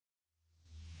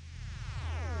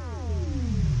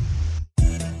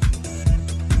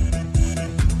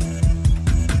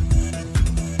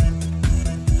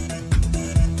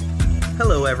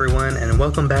everyone, and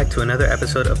welcome back to another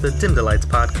episode of the Dim Delights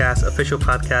podcast, official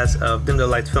podcast of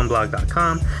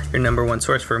dimdelightsfilmblog.com, your number one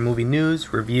source for movie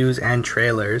news, reviews, and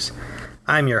trailers.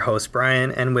 I'm your host,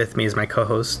 Brian, and with me is my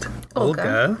co-host,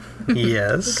 Olga.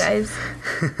 Yes. Hey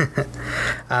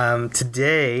guys.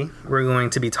 Today, we're going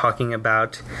to be talking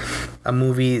about a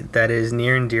movie that is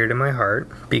near and dear to my heart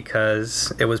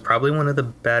because it was probably one of the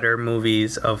better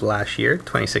movies of last year,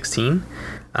 2016.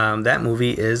 That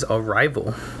movie is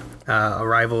Arrival.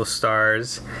 Arrival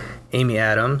stars Amy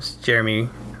Adams, Jeremy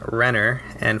Renner,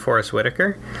 and Forest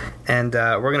Whitaker. And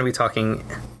we're going to be talking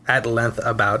at length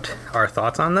about our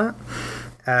thoughts on that,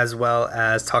 as well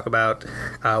as talk about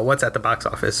what's at the box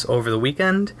office over the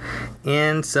weekend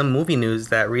and some movie news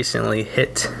that recently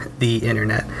hit the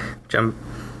internet, which I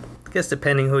guess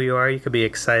depending who you are, you could be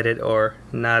excited or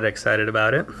not excited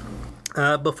about it.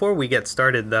 Before we get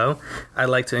started, though, I'd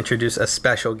like to introduce a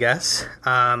special guest.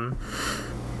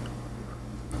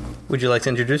 Would you like to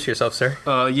introduce yourself, sir?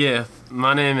 Yeah.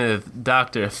 My name is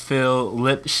Dr. Phil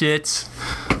Lipschitz.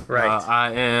 Right.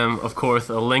 I am, of course,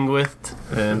 a linguist,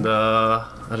 and I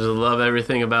just love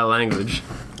everything about language.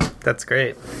 That's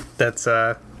great. That's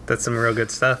some real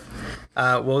good stuff.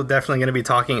 We're definitely going to be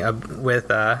talking with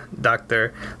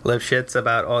Dr. Lipschitz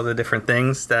about all the different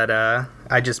things that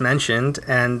I just mentioned.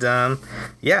 And how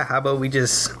about we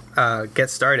just get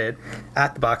started?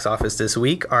 At the box office this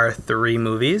week are three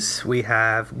movies. We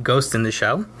have Ghost in the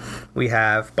Shell, we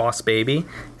have Boss Baby,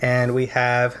 and we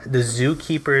have The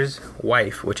Zookeeper's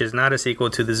Wife, which is not a sequel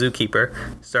to The Zookeeper,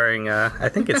 starring, I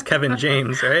think it's Kevin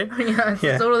James, right? Yeah, it's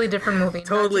a totally different movie.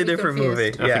 Totally different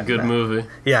movie. That's a good movie.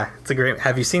 Yeah, it's a great...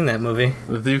 Have you seen that movie?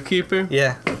 The Zookeeper?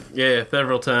 Yeah. Yeah,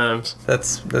 several times.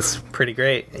 That's pretty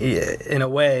great. In a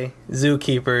way,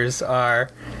 zookeepers are...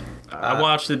 I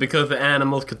watched it because the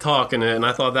animals could talk in it, and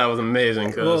I thought that was amazing.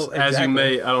 Because, as you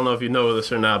may, I don't know if you know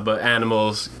this or not, but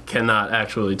animals cannot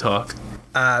actually talk.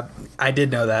 I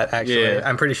did know that, actually. Yeah.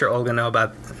 I'm pretty sure Olga knew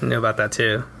about that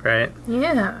too, right?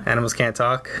 Yeah. Animals can't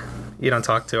talk. You don't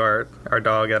talk to our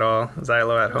dog at all,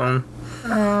 Xylo, at home?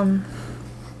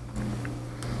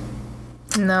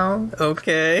 No.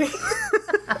 Okay.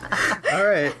 All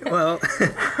right. Well,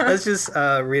 let's just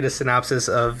read a synopsis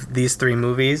of these three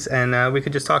movies, and we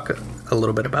could just talk a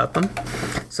little bit about them.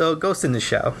 So, Ghost in the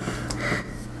Shell.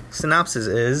 Synopsis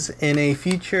is, in a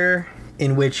future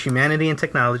in which humanity and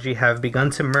technology have begun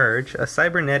to merge, a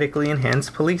cybernetically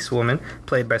enhanced policewoman,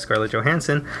 played by Scarlett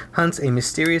Johansson, hunts a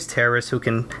mysterious terrorist who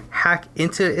can hack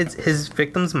into his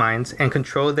victims' minds and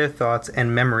control their thoughts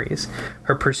and memories.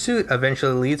 Her pursuit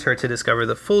eventually leads her to discover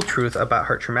the full truth about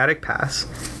her traumatic past.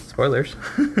 Spoilers.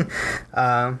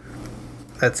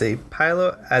 Let's see.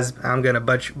 I'm going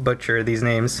to butcher these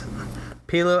names.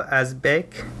 Pilou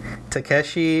Asbæk,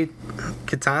 Takeshi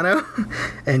Kitano,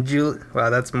 and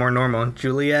that's more normal,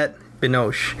 Juliette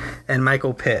Binoche, and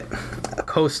Michael Pitt, a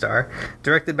co-star,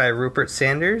 directed by Rupert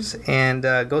Sanders. And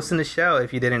Ghost in the Shell,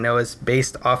 if you didn't know, is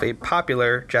based off a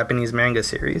popular Japanese manga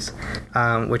series,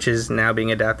 which is now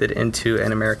being adapted into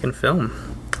an American film.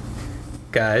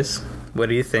 Guys, what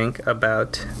do you think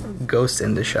about Ghost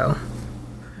in the Shell?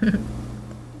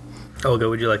 Olga,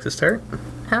 would you like to start?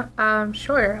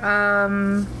 Sure.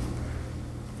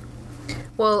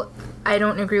 Well, I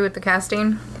don't agree with the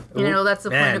casting. That's the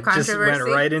point of controversy. Just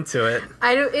went right into it.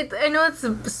 I know it's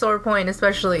a sore point,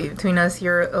 especially between us.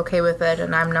 You're okay with it,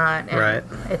 and I'm not. And right.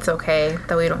 It's okay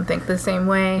that we don't think the same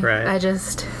way. Right. I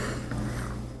guess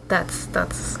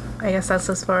that's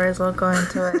as far as I'll go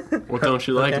into it. What don't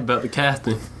you like about the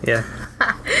casting? Yeah.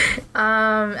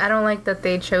 I don't like that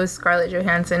they chose Scarlett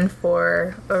Johansson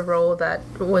for a role that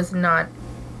was not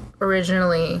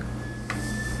originally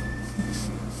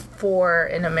for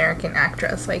an American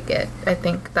actress. I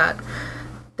think that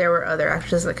there were other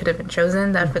actresses that could have been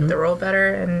chosen that fit the role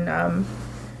better and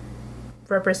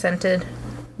represented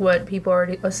what people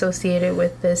already associated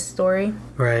with this story.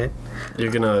 Right. You're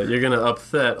gonna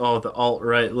upset all the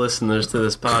alt-right listeners to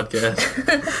this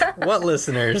podcast. What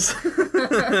listeners?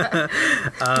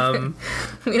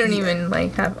 We don't even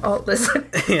have alt listeners.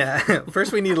 Yeah.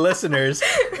 First we need listeners.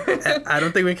 I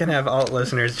don't think we can have alt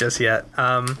listeners just yet.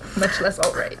 Much less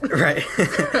alt-right. Right.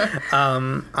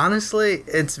 Honestly,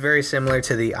 it's very similar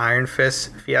to the Iron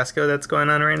Fist fiasco that's going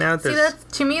on right now.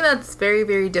 To me, that's very,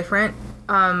 very different.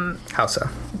 How so?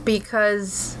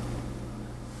 Because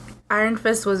Iron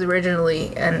Fist was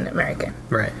originally an American.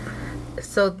 Right.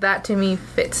 So that to me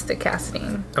fits the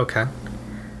casting. Okay.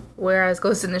 Whereas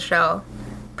Ghost in the Shell,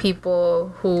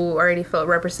 people who already felt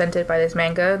represented by this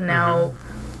manga now,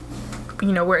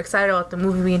 we're excited about the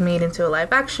movie being made into a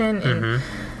live action. And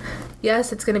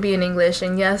yes, it's going to be in English.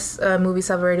 And yes, movies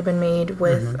have already been made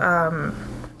with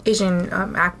Asian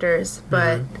actors,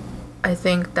 but I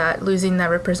think that losing that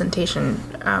representation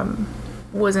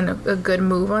wasn't a good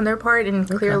move on their part, and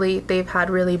clearly they've had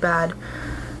really bad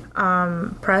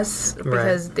press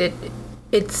because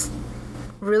it's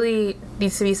really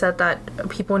needs to be said that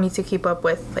people need to keep up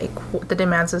with like the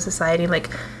demands of society. Like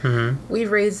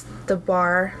we've raised the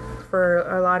bar for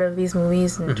a lot of these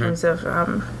movies in terms of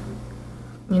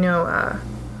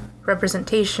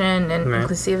representation and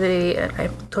inclusivity, and I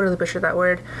totally butchered that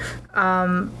word.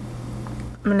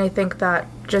 And I think that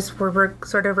just we're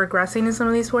sort of regressing in some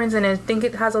of these points, and I think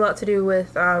it has a lot to do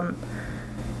with the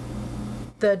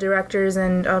directors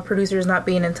and producers not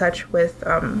being in touch with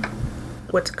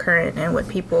what's current and what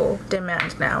people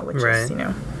demand now, which is,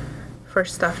 for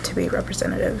stuff to be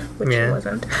representative, which it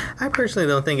wasn't. I personally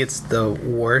don't think it's the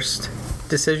worst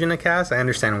decision to cast. I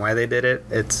understand why they did it.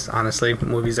 It's honestly,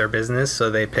 movies are business, so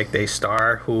they picked a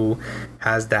star who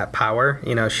has that power.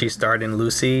 She starred in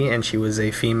Lucy, and she was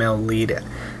a female lead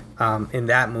in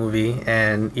that movie,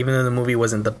 and even though the movie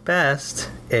wasn't the best,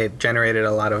 it generated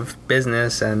a lot of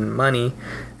business and money,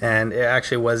 and it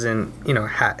actually wasn't,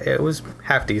 it was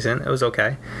half decent. It was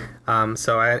okay.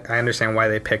 So I understand why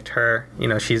they picked her.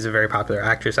 She's a very popular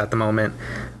actress at the moment.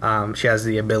 She has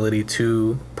the ability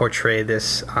to portray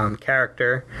this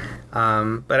character.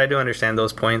 But I do understand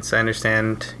those points. I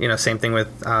understand, same thing with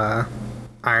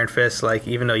Iron Fist. Like,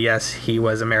 even though, yes, he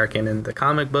was American in the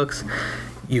comic books,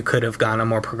 you could have gone a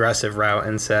more progressive route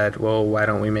and said, well, why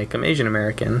don't we make him Asian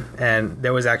American? And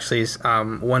there was actually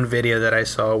one video that I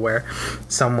saw where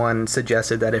someone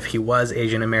suggested that if he was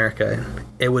Asian American,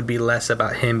 it would be less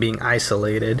about him being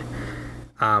isolated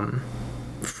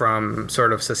from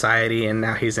sort of society, and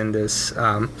now he's in this...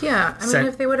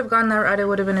 if they would have gone that route, it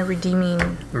would have been a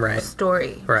redeeming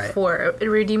story. For a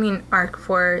redeeming arc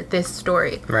for this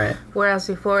story. Right. Whereas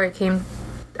before it came...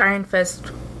 Iron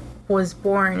Fist was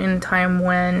born in a time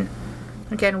when,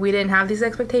 again, we didn't have these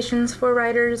expectations for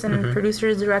writers and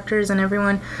producers, directors, and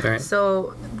everyone. Right.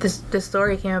 So this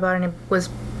story came about, and it was,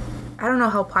 I don't know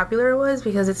how popular it was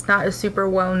because it's not a super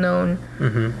well-known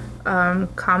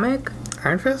comic.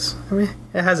 Iron Fist? I mean,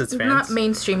 it has its fans. Not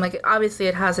mainstream. Like, obviously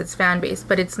it has its fan base,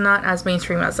 but it's not as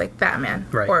mainstream as, like, Batman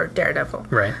or Daredevil.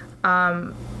 Right.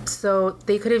 So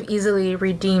they could have easily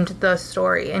redeemed the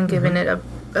story and given it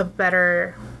a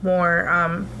better,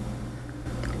 more...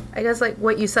 I guess, like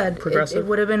what you said, it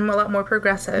would have been a lot more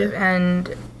progressive,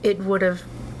 and it would have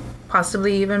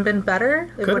possibly even been better.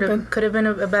 Could have been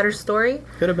a better story.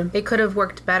 Could have been. It could have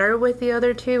worked better with the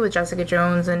other two, with Jessica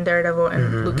Jones and Daredevil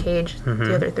and Luke Cage,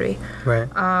 the other three. Right.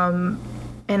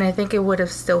 And I think it would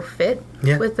have still fit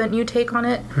with a new take on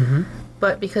it.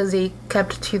 But because they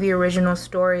kept to the original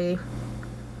story,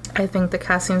 I think the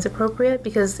casting's appropriate.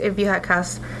 Because if they had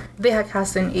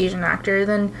cast an Asian actor,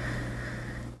 then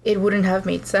it wouldn't have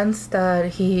made sense that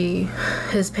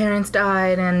his parents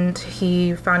died and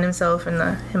he found himself in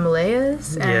the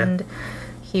Himalayas and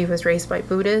he was raised by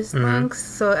Buddhist monks.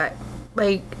 So,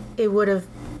 it would have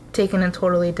taken a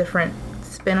totally different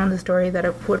spin on the story that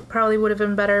it probably would have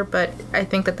been better. But I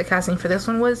think that the casting for this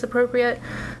one was appropriate.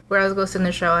 Whereas Ghost in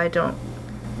the Shell, I don't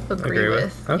agree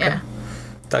with. Okay. Yeah.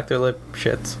 Dr. Lip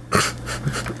shits.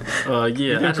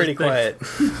 You've been pretty quiet.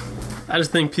 I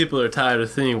just think people are tired of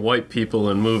seeing white people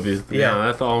in movies.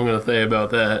 That's all I'm going to say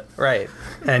about that. Right.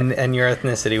 And your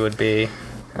ethnicity would be...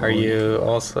 Are you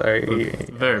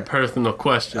Very personal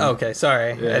question. Okay,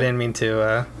 sorry. Yeah. I didn't mean to...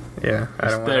 I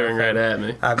don't staring right at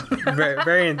me. Very,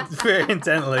 very, very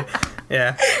intently.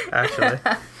 Yeah, actually.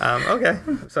 Okay.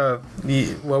 So,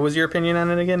 what was your opinion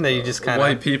on it again? That you just kind of...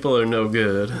 White people are no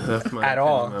good. That's my At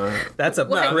all? That's a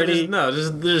pretty... They're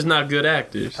just not good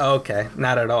actors. Okay,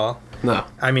 not at all. No.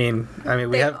 I mean,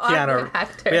 we have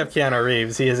Keanu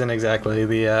Reeves. He isn't exactly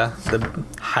the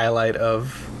highlight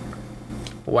of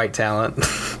white talent.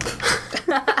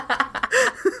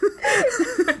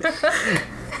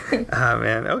 Oh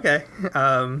man. Okay.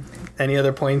 Any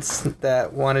other points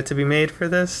that wanted to be made for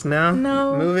this? No.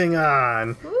 Moving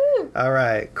on. Woo. All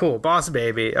right. Cool. Boss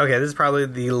Baby. Okay, this is probably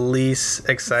the least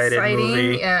exciting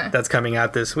movie that's coming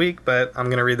out this week, but I'm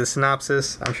gonna read the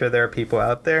synopsis. I'm sure there are people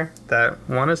out there that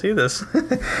want to see this.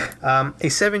 A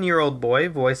 7-year-old boy,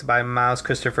 voiced by Miles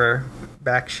Christopher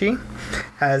Bakshi,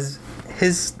 has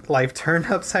his life turned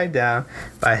upside down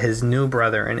by his new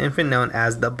brother, an infant known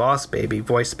as the Boss Baby,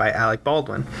 voiced by Alec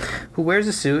Baldwin, who wears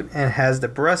a suit and has the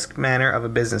brusque manner of a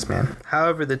businessman.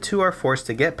 However, the two are forced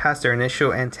to get past their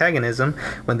initial antagonism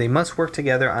when they must work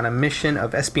together on a mission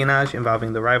of espionage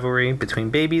involving the rivalry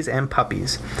between babies and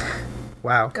puppies.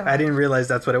 Wow, God. I didn't realize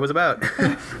that's what it was about.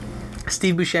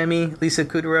 Steve Buscemi, Lisa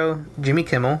Kudrow, Jimmy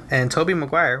Kimmel, and Tobey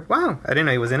Maguire, wow, I didn't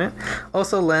know he was in it,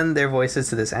 also lend their voices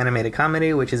to this animated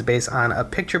comedy, which is based on a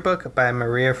picture book by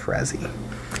Maria Frazzi.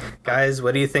 Guys,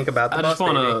 what do you think about the Boss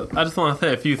Baby? I just want to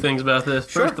say a few things about this.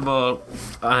 Sure. First of all,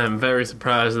 I am very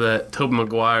surprised that Tobey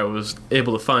Maguire was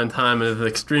able to find time in his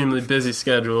extremely busy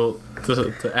schedule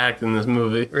to act in this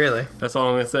movie. Really? That's all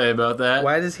I'm going to say about that.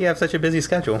 Why does he have such a busy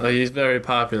schedule? He's very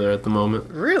popular at the moment.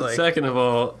 Really? Second of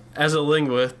all, as a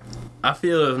linguist, I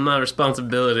feel it's my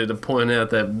responsibility to point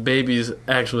out that babies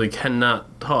actually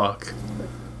cannot talk.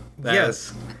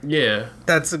 Yes. Yeah.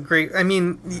 That's a great... I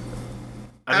mean...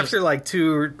 After like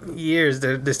 2 years,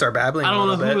 they start babbling. I don't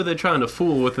know bit. who are they trying to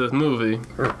fool with this movie.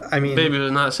 I mean, Baby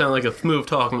does not sound like a smooth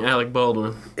talking Alec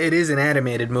Baldwin. It is an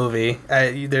animated movie.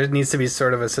 There needs to be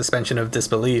sort of a suspension of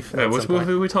disbelief. Wait, which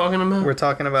movie are we talking about? We're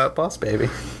talking about Boss Baby.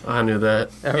 I knew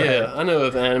that. Right. Yeah, I know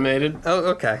it's animated.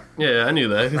 Oh, okay. Yeah, I knew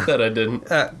that. Who said I didn't?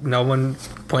 No one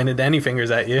pointed any fingers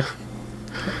at you.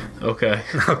 Okay.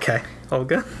 Okay,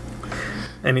 Olga.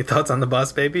 Any thoughts on the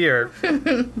Boss Baby or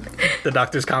the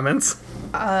doctor's comments?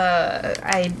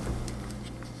 I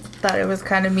thought it was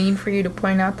kind of mean for you to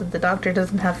point out that the doctor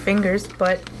doesn't have fingers,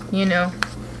 but, you know.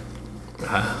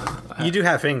 You do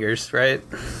have fingers, right?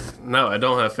 No, I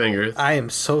don't have fingers. I am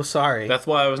so sorry. That's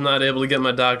why I was not able to get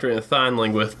my doctorate in sign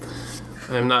linguist.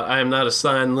 I am not a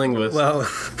sign linguist. Well,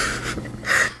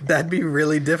 that'd be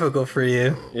really difficult for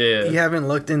you. Yeah. You haven't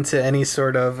looked into any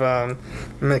sort of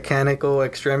mechanical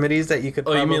extremities that you could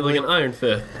probably... you mean like an Iron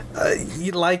Fist?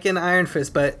 You like an Iron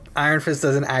Fist, but Iron Fist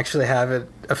doesn't actually have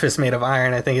a fist made of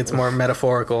iron. I think it's more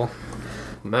metaphorical.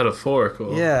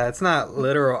 Metaphorical? Yeah, it's not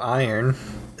literal iron.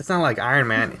 It's not like Iron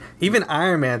Man. Even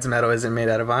Iron Man's metal isn't made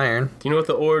out of iron. Do you know what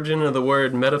the origin of the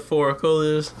word metaphorical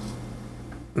is?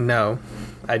 No,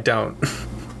 I don't.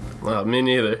 Well, me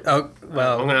neither. Oh,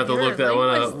 well. I'm going to have to look that one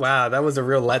up. Wow, that was a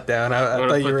real letdown. I'm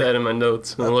going to put that in my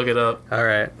notes and look it up. All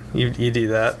right, you do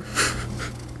that.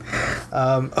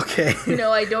 Okay.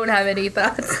 No, I don't have any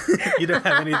thoughts. You don't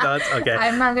have any thoughts? Okay.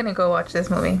 I'm not going to go watch this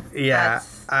movie. Yeah.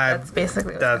 That's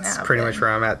basically what's That's pretty much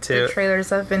where I'm at, too. The trailers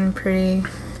have been pretty...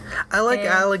 I like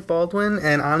Alec Baldwin,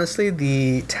 and honestly,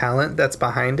 the talent that's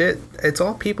behind it, it's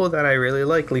all people that I really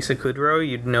like. Lisa Kudrow,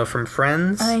 you'd know from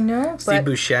Friends. I know, Steve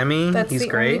Buscemi, he's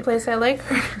great. Only place I like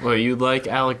her. Well, you like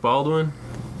Alec Baldwin?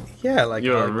 Yeah, like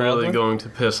You're Alec really Baldwin. going to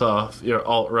piss off your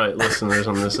alt-right listeners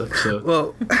on this episode.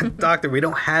 Well, Doctor, we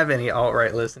don't have any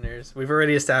alt-right listeners. We've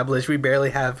already established we barely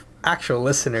have actual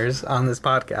listeners on this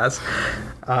podcast.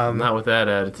 Not with that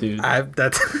attitude.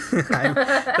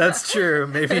 That's true.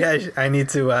 Maybe I need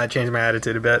to change my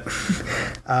attitude a bit.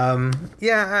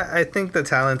 I think the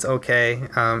talent's okay.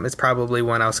 It's probably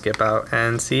one I'll skip out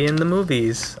and see in the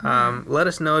movies. Let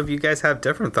us know if you guys have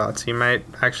different thoughts. You might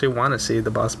actually want to see The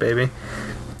Boss Baby.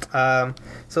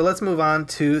 So let's move on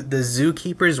to The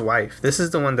Zookeeper's Wife. This is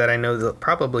the one that I know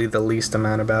probably the least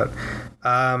amount about.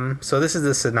 So this is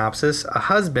the synopsis. A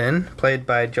husband, played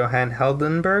by Johan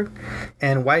Heldenberg,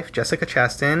 and wife Jessica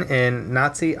Chastain in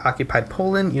Nazi-occupied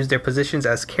Poland use their positions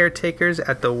as caretakers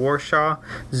at the Warsaw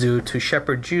Zoo to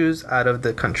shepherd Jews out of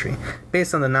the country.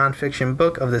 Based on the nonfiction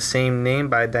book of the same name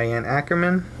by Diane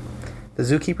Ackerman, The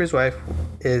Zookeeper's Wife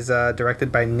is directed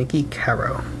by Nikki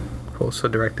Caro, who also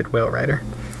directed Whale Rider.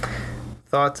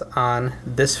 Thoughts on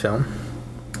this film?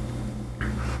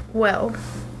 Well,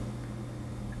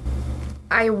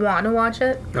 I want to watch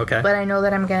it, Okay. but I know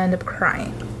that I'm going to end up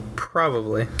crying.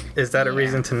 Probably. Is that a Yeah.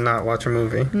 reason to not watch a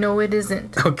movie? No, it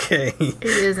isn't. Okay. It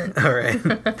isn't. All right.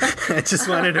 I just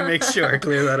wanted to make sure,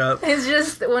 clear that up. It's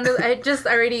just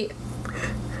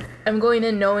I'm going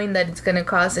in knowing that it's going to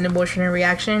cause an emotional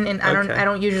reaction, and I Okay.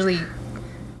 don't usually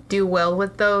do well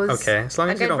with those. Okay. As long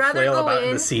as Like, you I'd don't rather flail go about in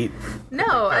in- the seat. No,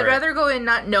 right. I'd rather go in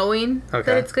not knowing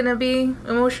Okay. that it's going to be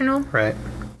emotional, Right.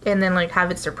 and then like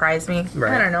have it surprise me.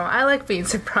 Right. I don't know. I like being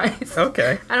surprised.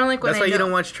 Okay. I don't like when That's why you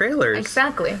don't watch trailers.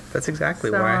 Exactly. That's exactly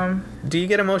So, why. Do you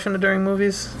get emotional during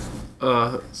movies?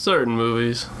 Certain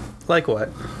movies. Like what?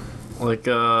 Like,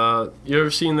 you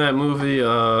ever seen that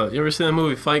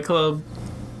movie Fight Club?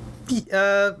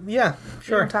 Yeah, We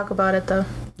sure. don't talk about it though.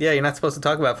 Yeah, you're not supposed to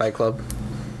talk about Fight Club.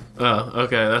 Oh,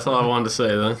 okay. That's all I wanted to say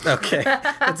then. Okay,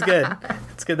 that's good.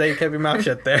 It's good that you kept your mouth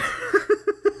shut there.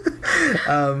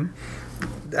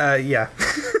 Yeah.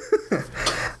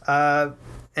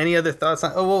 Any other thoughts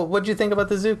on? Oh, well, what'd you think about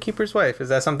The Zookeeper's Wife? Is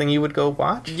that something you would go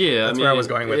watch? Yeah, That's where I was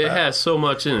going with it that. has so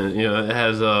much in it. You know, it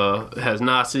has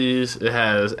Nazis, it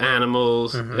has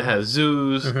animals, it has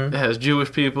zoos, it has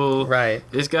Jewish people. Right.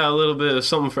 It's got a little bit of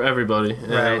something for everybody.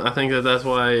 And Right. I think that's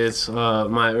why it's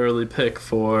my early pick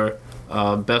for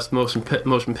best motion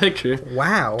picture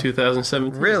Wow.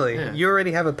 2017. Really? Yeah. You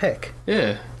already have a pick.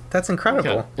 Yeah. That's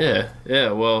incredible.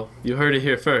 Yeah. Well, you heard it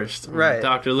here first. Right.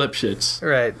 Dr. Lipschitz.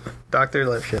 Right. Dr.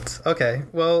 Lipschitz. Okay.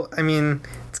 Well, I mean,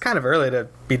 it's kind of early to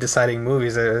be deciding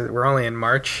movies. We're only in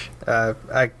March.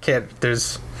 I can't.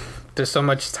 There's so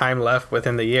much time left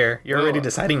within the year. You're already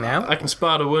deciding now? I can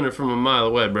spot a winner from a mile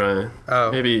away, Brian.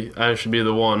 Oh. Maybe I should be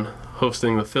the one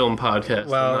hosting the film podcast,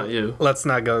 well, not you. Let's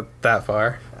not go that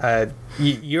far.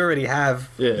 You already have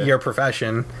your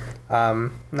profession.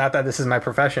 Not that this is my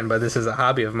profession, but this is a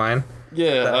hobby of mine.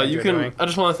 Yeah, you can. Doing. I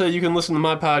just want to say you can listen to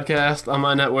my podcast on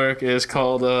my network. It's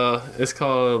called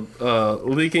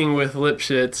Leaking with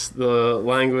Lipschitz, the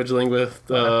language linguist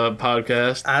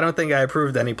podcast. I don't think I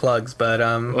approved any plugs, but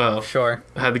well, sure.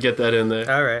 I had to get that in there.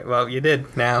 All right. Well, you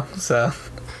did now, so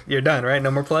you're done, right?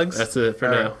 No more plugs. That's it for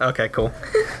now. Right. Okay, cool.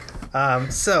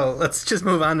 So let's just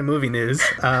move on to movie news.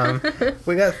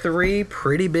 We got 3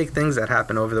 pretty big things that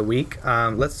happened over the week.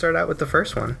 Let's start out with the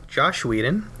first one. Josh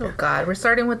Whedon. Oh God, we're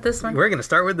starting with this one? We're going to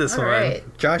start with this All one.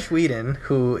 Right. Josh Whedon,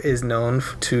 who is known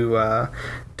to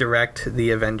direct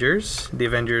The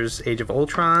Avengers Age of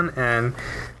Ultron, and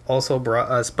also brought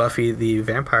us Buffy the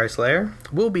Vampire Slayer,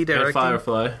 will be directing...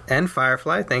 And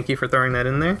Firefly. Thank you for throwing that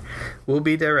in there. Will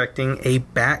be directing a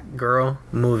Batgirl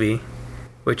movie,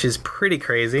 which is pretty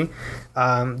crazy.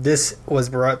 This was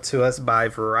brought to us by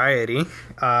Variety.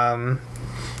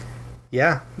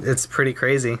 Yeah, it's pretty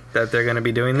crazy that they're going to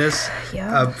be doing this.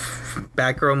 Yeah. A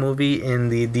Batgirl movie in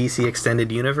the DC Extended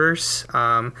Universe.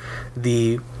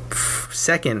 The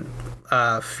second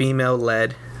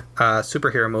female-led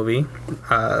superhero movie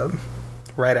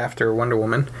right after Wonder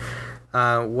Woman.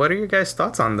 What are your guys'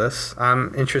 thoughts on this?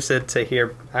 I'm interested to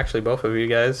hear, actually, both of you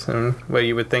guys, and what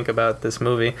you would think about this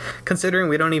movie, considering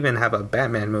we don't even have a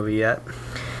Batman movie yet.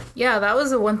 Yeah, that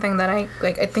was the one thing that I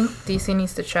think DC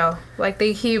needs to chill. Like,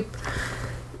 they keep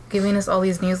giving us all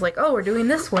these news, like, oh, we're doing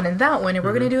this one and that one, and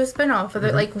we're going to do a spinoff of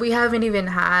it. Like, we haven't even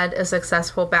had a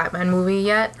successful Batman movie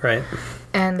yet. Right.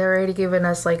 And they're already giving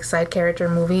us, like, side character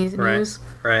movie news.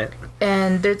 Right.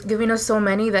 And they're giving us so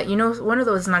many that, one of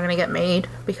those is not going to get made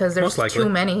because there's too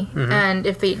many. Mm-hmm. And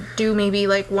if they do maybe,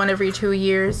 like, one every 2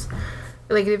 years,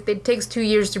 like, if it takes 2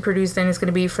 years to produce, then it's going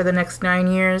to be for the next 9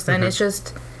 years. And it's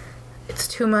just, it's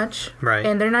too much. Right.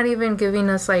 And they're not even giving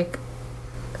us, like,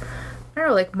 I don't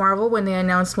know, like Marvel, when they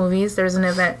announce movies, there's an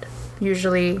event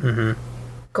usually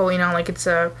going on, like it's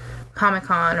a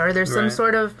Comic-Con or there's some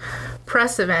sort of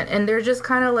press event, and they're just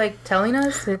kind of like telling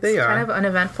us it's kind of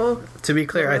uneventful. To be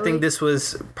clear, I think this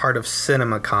was part of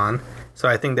CinemaCon, so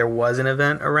I think there was an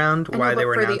event around why they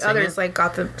were announcing it. For the others, like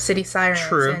Gotham City Sirens,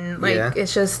 True. And like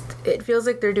it's just, it feels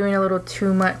like they're doing a little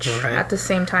too much at the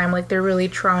same time. Like they're really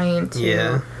trying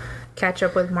to catch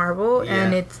up with Marvel,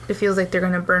 and it feels like they're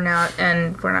going to burn out,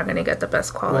 and we're not going to get the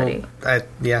best quality. Well,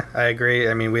 I agree.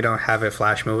 I mean, we don't have a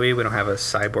Flash movie, we don't have a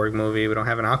Cyborg movie, we don't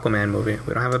have an Aquaman movie,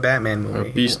 we don't have a Batman movie,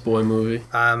 a Beast Boy movie.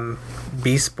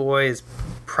 Beast Boy is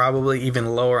probably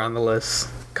even lower on the list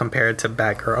compared to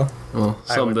Batgirl. Well,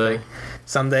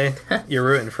 someday you're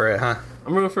rooting for it, huh?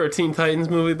 I'm rooting for a Teen Titans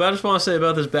movie, but I just want to say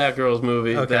about this Batgirls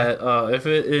movie that if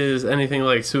it is anything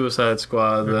like Suicide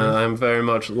Squad, then I'm very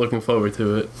much looking forward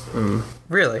to it.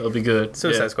 Really? It'll be good.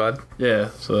 Suicide Squad?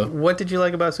 Yeah, so... What did you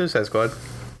like about Suicide Squad?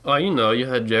 Oh, you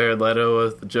had Jared Leto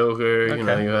as the Joker, you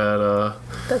had...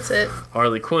 That's it.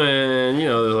 Harley Quinn,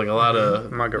 there's like a lot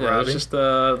of... Margot Robbie. It's just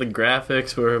the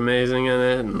graphics were amazing in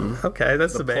it. And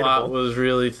that's debatable. The plot was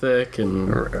really thick. And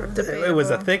it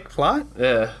was a thick plot?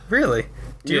 Yeah. Really?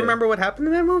 Do you remember what happened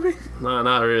in that movie? No,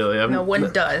 not really. No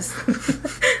one does.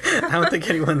 I don't think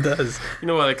anyone does. You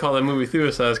know why they call that movie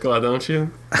Suicide Squad, don't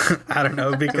you? I don't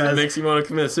know, because... it makes you want to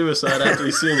commit suicide after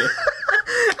you've seen it.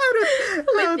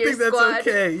 I don't think that's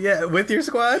okay. Yeah, with your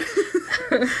squad?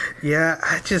 Yeah,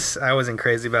 I wasn't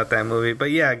crazy about that movie. But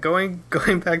yeah, going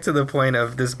back to the point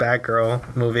of this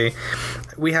Batgirl movie,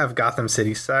 we have Gotham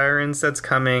City Sirens that's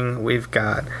coming. We've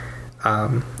got...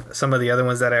 some of the other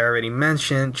ones that I already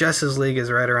mentioned. Justice League is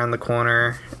right around the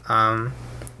corner.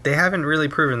 They haven't really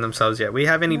proven themselves yet. We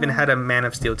haven't even had a Man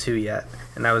of Steel 2 yet.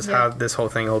 And that was how this whole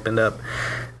thing opened up.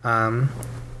 I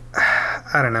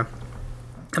don't know.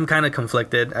 I'm kind of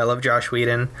conflicted. I love Josh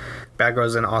Whedon.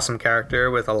 Batgirl's an awesome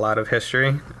character with a lot of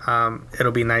history.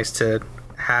 It'll be nice to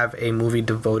have a movie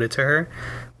devoted to her,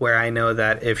 where I know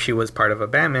that if she was part of a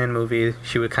Batman movie,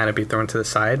 she would kind of be thrown to the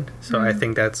side. So I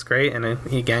think that's great. And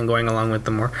again, going along with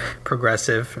the more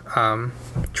progressive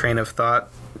train of thought,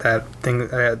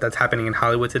 that's happening in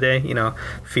Hollywood today,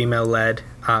 female-led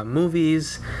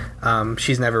movies.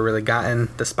 She's never really gotten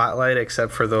the spotlight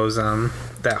except for those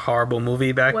that horrible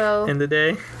movie back in the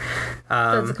day.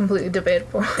 That's completely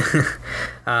debatable.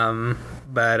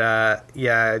 But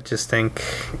I just think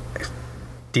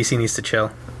DC needs to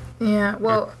chill. Yeah,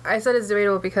 well, I said it's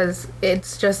debatable because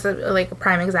it's just a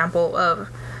prime example of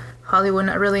Hollywood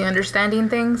not really understanding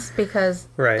things, because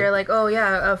they're like, oh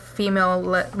yeah, a female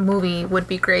movie would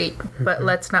be great, but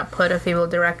let's not put a female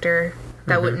director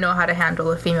that would know how to handle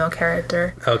a female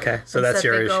character. Okay, so that's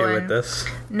your issue with this?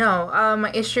 No,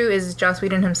 my issue is Joss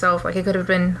Whedon himself. Like, it could have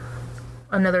been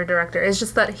another director. It's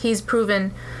just that he's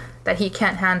proven that he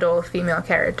can't handle a female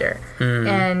character.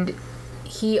 And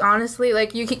he honestly,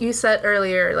 like you said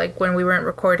earlier, like when we weren't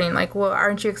recording, like, well,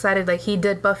 aren't you excited? Like, he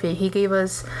did Buffy. He gave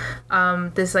us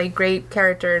this like great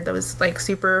character that was like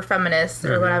super feminist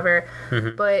or whatever.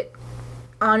 But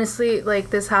honestly,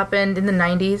 like, this happened in the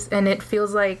 90s, and it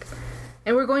feels like,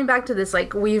 and we're going back to this,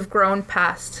 like, we've grown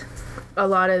past a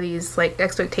lot of these like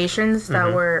expectations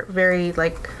that were very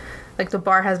like the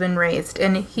bar has been raised,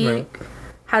 and he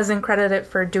has been credited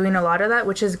for doing a lot of that,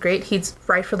 which is great. He's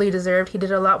rightfully deserved. He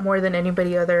did a lot more than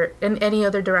any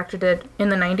other director did in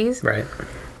the 90s. Right.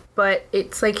 But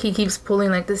it's like he keeps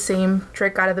pulling like the same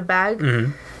trick out of the bag.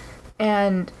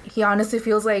 And he honestly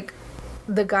feels like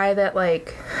the guy that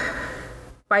like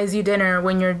buys you dinner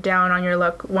when you're down on your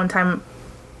luck one time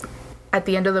at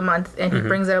the end of the month, and he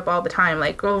brings it up all the time,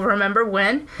 like, oh, remember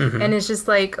when? And it's just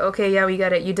like, okay, yeah, we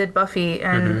get it. You did Buffy,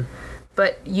 and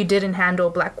but you didn't handle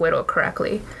Black Widow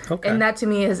correctly. Okay. And that to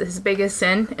me is his biggest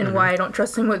sin, and why I don't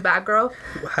trust him with Batgirl,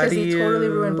 because he totally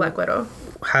ruined Black Widow.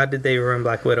 How did they ruin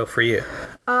Black Widow for you?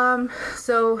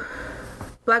 So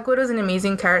Black Widow's an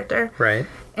amazing character. Right.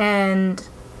 And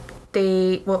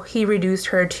he reduced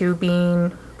her to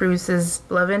being Bruce's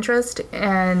love interest,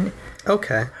 and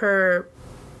her,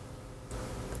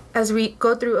 as we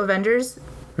go through Avengers,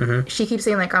 she keeps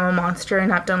saying like, I'm a monster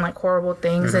and I've done like horrible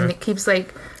things, and it keeps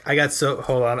like,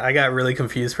 hold on, I got really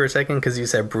confused for a second because you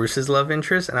said Bruce's love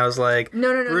interest, and I was like,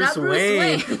 no, Bruce not Bruce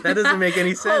Wayne. That doesn't make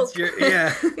any sense.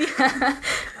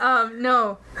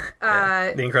 No.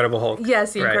 The Incredible Hulk.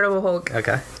 Yes, the Incredible Hulk.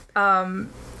 Okay.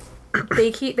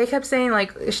 They kept saying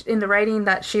like in the writing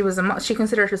that she she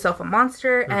considered herself a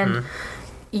monster, and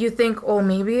you think, oh,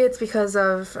 maybe it's because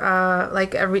of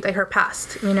her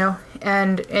past, you know.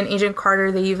 And in Agent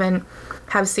Carter, they even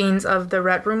have scenes of the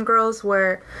Red Room girls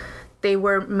where they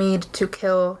were made to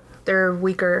kill their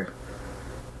weaker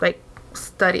like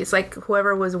studies, like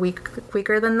whoever was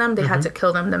weaker than them, they had to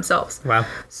kill them themselves. Wow.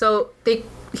 So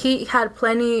he had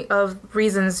plenty of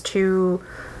reasons to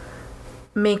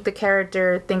make the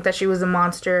character think that she was a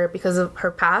monster because of her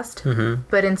past,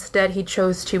 but instead he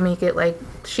chose to make it like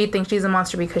she thinks she's a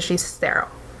monster because she's sterile.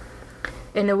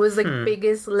 And it was like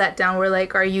biggest letdown. We're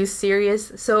like, are you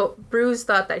serious? So Bruce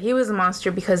thought that he was a monster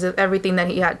because of everything that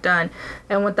he had done,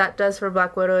 and what that does for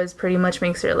Black Widow is pretty much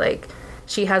makes her like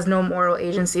she has no moral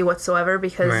agency whatsoever,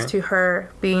 because to her,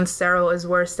 being sterile is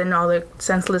worse than all the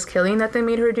senseless killing that they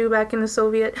made her do back in the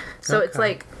Soviet. So it's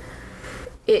like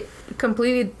it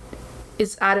completely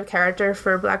is out of character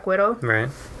for Black Widow. Right.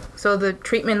 So the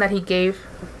treatment that he gave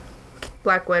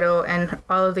Black Widow and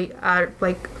all of the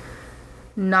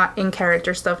not in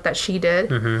character stuff that she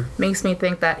did makes me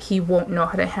think that he won't know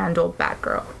how to handle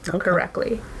Batgirl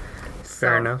correctly.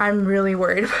 Fair enough. I'm really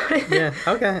worried about it. Yeah.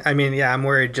 Okay. I mean, yeah, I'm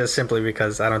worried just simply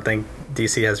because I don't think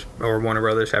DC has or Warner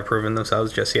Brothers have proven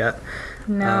themselves just yet.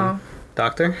 No.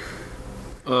 Doctor?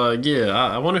 Yeah.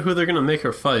 I wonder who they're gonna make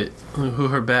her fight. Who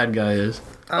her bad guy is.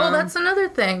 That's another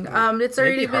thing. It's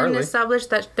already been established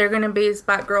that they're going to base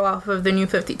Batgirl off of the New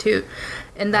 52.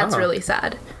 And that's really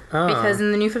sad. Because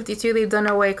in the New 52, they've done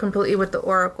away completely with the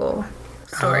Oracle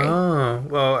story. Oh,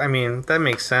 well, I mean, that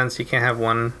makes sense. You can't have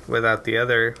one without the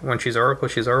other. When she's Oracle,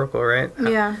 right?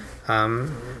 Yeah.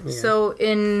 So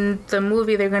in the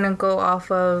movie, they're going to go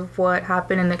off of what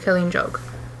happened in The Killing Joke,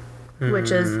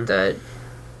 which is the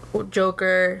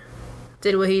Joker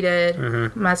did what he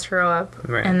did, messed her up,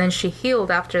 and then she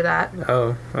healed after that.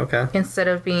 Oh, okay. Instead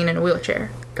of being in a wheelchair.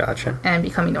 Gotcha. And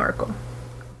becoming Oracle.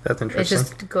 That's interesting. It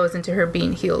just goes into her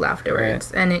being healed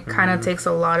afterwards. And it kind of takes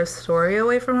a lot of story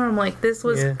away from her. I'm like, this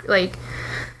was like...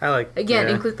 I like...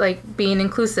 Again, being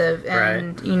inclusive.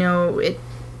 And, you know,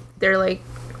 they're like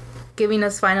giving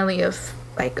us finally a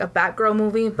Batgirl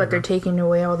movie, but they're taking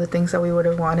away all the things that we would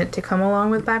have wanted to come along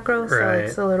with Batgirl. So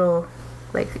it's a little...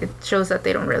 Like, it shows that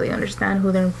they don't really understand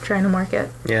who they're trying to market.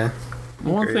 Yeah.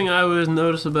 One thing I always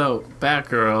notice about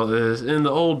Batgirl is in the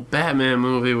old Batman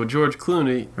movie with George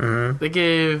Clooney, they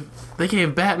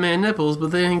gave Batman nipples,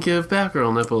 but they didn't give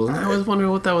Batgirl nipples. And I was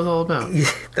wondering what that was all about.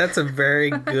 That's a very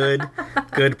good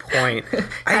Good point.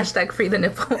 Hashtag free the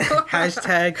nipple.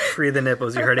 Hashtag free the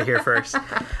nipples. You heard it here first.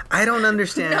 I don't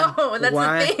understand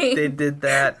why they did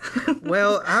that.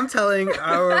 Well, I'm telling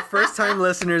our first-time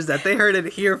listeners that they heard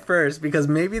it here first because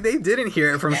maybe they didn't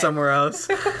hear it from somewhere else.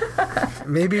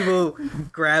 Maybe we'll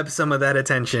grab some of that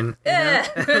attention. I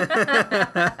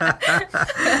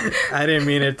didn't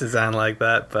mean it to sound like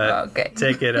that, but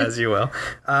take it as you will.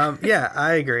 Yeah,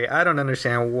 I agree. I don't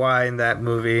understand why in that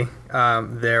movie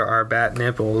there are bat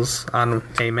nipples on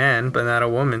a man, but not a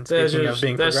woman. Speaking of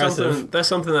being progressive. That's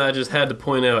something that I just had to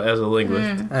point out as a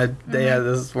linguist. Yeah,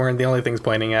 those weren't the only things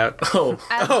pointing out.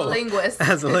 As a linguist.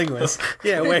 As a linguist.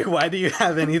 Yeah, wait, why do you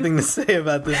have anything to say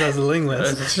about this as a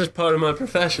linguist? It's just part of my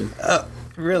profession.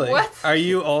 Really? What? Are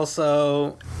you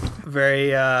also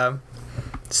very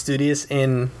studious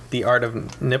in the art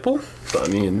of nipple? I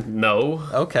mean, no.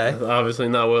 Okay. That's obviously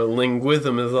not what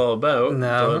linguism is all about.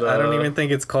 No, but, I don't even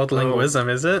think it's called linguism,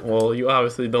 is it? Well, you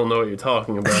obviously don't know what you're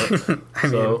talking about. I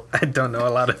mean, I don't know a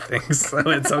lot of things, so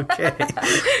it's okay.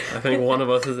 I think one of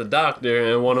us is a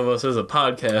doctor and one of us is a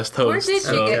podcast host. Where did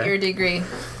you get your degree,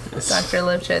 Dr.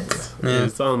 Lipschitz?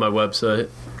 It's on my website.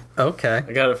 Okay.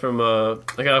 I got it from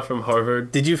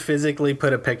Harvard. Did you physically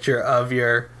put a picture of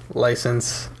your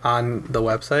license on the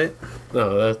website?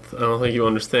 No, I don't think you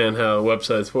understand how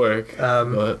websites work.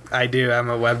 But I do. I'm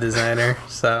a web designer,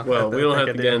 so. Well, we don't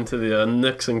have to get into the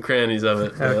nooks and crannies of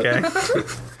it. Okay.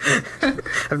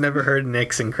 I've never heard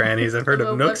nicks and crannies. I've heard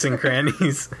of nooks and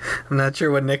crannies. I'm not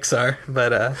sure what nicks are,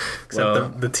 but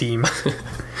except the team.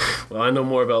 Well, I know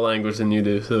more about language than you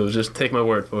do, so just take my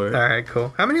word for it. All right,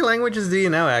 cool. How many languages do you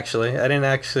know, actually? I didn't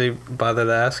actually bother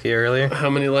to ask you earlier. How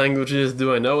many languages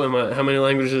do I know? How many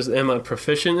languages am I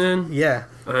proficient in? Yeah.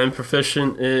 I'm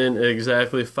proficient in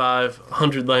exactly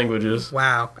 500 languages.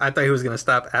 Wow. I thought he was going to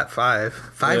stop at 5.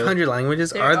 500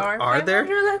 languages? Are there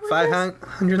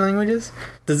 500 languages?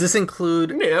 Does this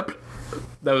include... Yep.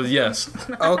 That was yes.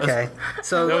 Okay.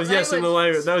 So that was yes in the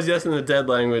language. That was yes in the dead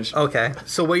language. Okay.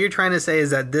 So what you're trying to say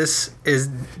is that this is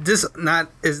not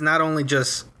only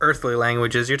just earthly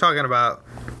languages. You're talking about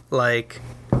like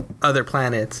other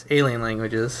planets, alien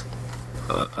languages.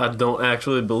 I don't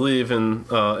actually believe in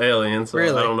aliens. So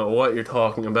really? I don't know what you're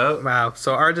talking about. Wow.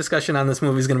 So our discussion on this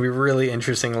movie is going to be really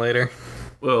interesting later.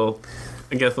 Well,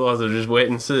 I guess we'll have to just wait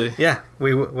and see. Yeah,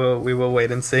 we will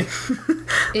wait and see.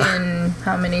 In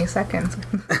how many seconds?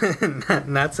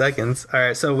 not seconds. All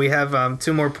right, so we have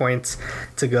 2 more points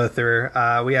to go through.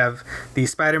 We have the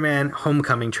Spider-Man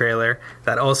Homecoming trailer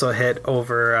that also hit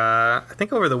over, I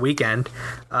think over the weekend.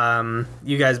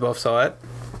 You guys both saw it.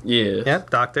 Yeah. Yep,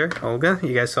 Dr. Olga,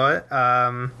 you guys saw it.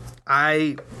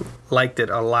 I liked it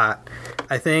a lot.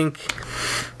 I think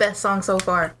best song so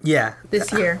far. Yeah.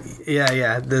 This year.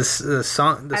 Yeah. The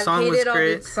song was great. I hated all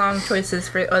the song choices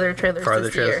for other trailers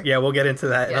this year. Yeah, we'll get into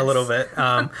that in a little bit.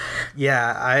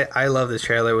 Yeah, I love this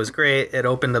trailer. It was great. It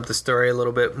opened up the story a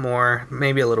little bit more,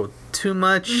 maybe a little too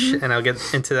much, and I'll get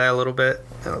into that a little bit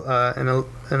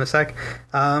in a sec.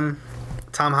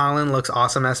 Tom Holland looks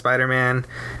awesome as Spider-Man.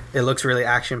 It looks really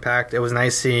action-packed. It was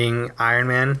nice seeing Iron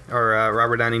Man or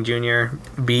Robert Downey Jr.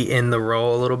 be in the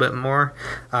role a little bit more.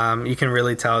 You can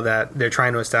really tell that they're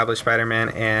trying to establish Spider-Man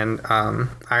and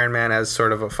Iron Man as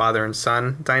sort of a father and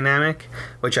son dynamic,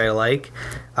 which I like.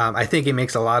 I think it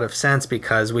makes a lot of sense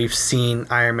because we've seen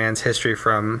Iron Man's history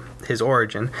from his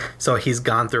origin. So he's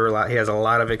gone through a lot. He has a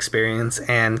lot of experience,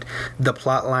 and the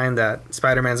plot line that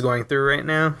Spider-Man's going through right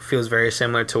now feels very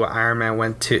similar to what Iron Man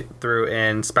went through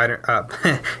in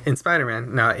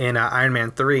Iron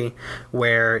Man 3,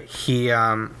 where he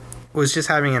was just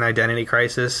having an identity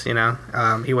crisis.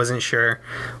 He wasn't sure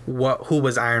who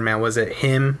was Iron Man. Was it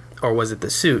him or was it the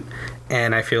suit?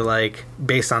 And I feel like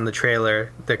based on the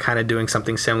trailer, they're kind of doing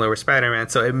something similar with Spider-Man.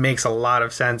 So it makes a lot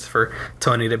of sense for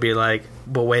Tony to be like,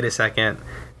 well, wait a second.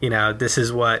 This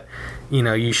is what,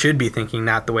 you should be thinking,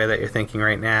 not the way that you're thinking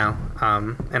right now.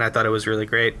 And I thought it was really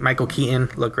great. Michael Keaton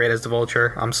looked great as the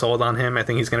Vulture. I'm sold on him. I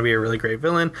think he's going to be a really great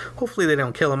villain. Hopefully they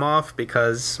don't kill him off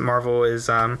because Marvel is...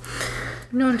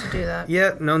 known to do that.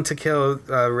 Yeah, known to kill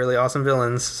really awesome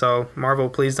villains. So Marvel,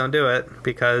 please don't do it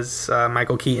because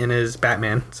Michael Keaton is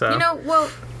Batman. So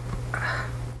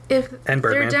if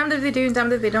they're damned if they do,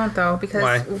 damned if they don't, though,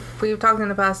 because we've talked in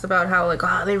the past about how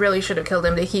they really should have killed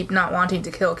him. They keep not wanting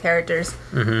to kill characters,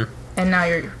 and now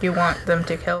you want them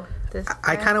to kill.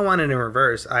 I kind of want it in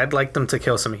reverse. I'd like them to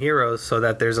kill some heroes so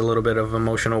that there's a little bit of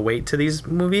emotional weight to these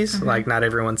movies. Mm-hmm. Like, not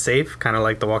everyone's safe, kind of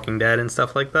like The Walking Dead and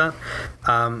stuff like that.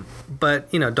 But,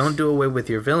 you know, don't do away with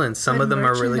your villains. Some of them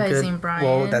are really good. Brian.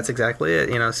 Well, that's exactly it.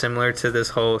 You know, similar to this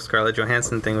whole Scarlett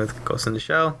Johansson thing with Ghost in the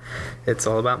Shell. It's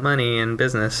all about money and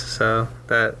business. So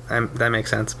that makes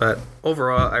sense. But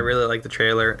overall, I really like the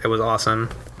trailer. It was awesome.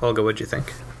 Olga, what'd you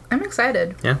think? I'm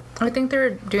excited. Yeah? I think they're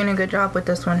doing a good job with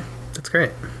this one. That's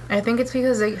great. I think it's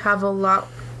because they have a lot...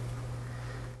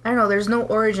 I don't know, there's no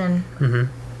origin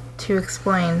to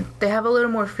explain. They have a little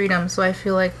more freedom, so I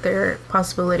feel like their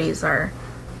possibilities are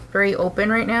very open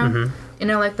right now. Mm-hmm. You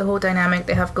know, like the whole dynamic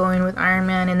they have going with Iron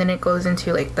Man, and then it goes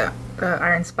into, like, the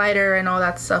Iron Spider and all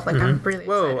that stuff. Like, I'm really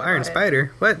excited about Iron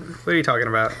Spider? What are you talking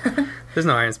about? There's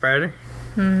no Iron Spider.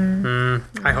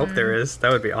 I hope there is.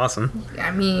 That would be awesome.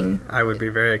 I mean... I would be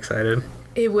very excited.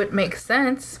 It would make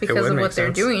sense because of what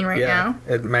they're doing right now.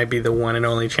 It might be the one and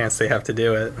only chance they have to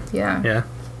do it. Yeah.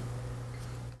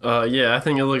 Yeah, I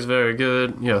think it looks very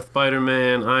good. You know,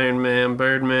 Spider-Man, Iron Man,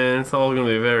 Birdman, it's all going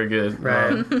to be very good.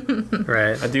 Right.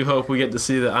 Right. I do hope we get to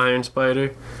see the Iron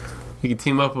Spider. He can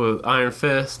team up with Iron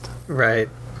Fist. Right.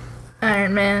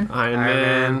 Iron Man. Iron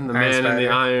Man, the man in the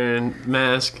Iron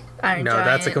Mask. Iron Giant.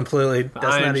 That's a completely... That's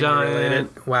Iron not even Giant.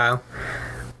 related. Wow.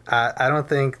 I don't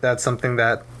think that's something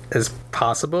that is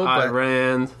possible, but...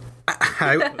 Iran.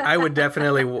 I would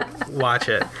definitely watch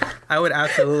it. I would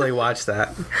absolutely watch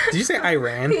that. Did you say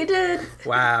Iran? He did.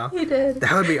 Wow. He did.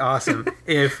 That would be awesome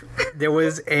if there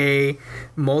was a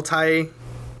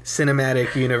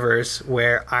multi-cinematic universe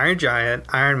where Iron Giant,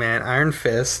 Iron Man, Iron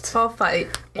Fist... All fight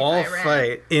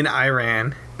in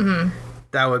Iran. Mm-hmm.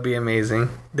 That would be amazing.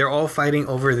 They're all fighting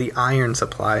over the iron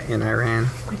supply in Iran.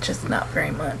 Which is not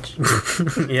very much.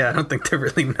 Yeah, I don't think they're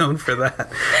really known for that.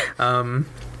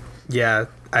 Yeah,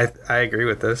 I agree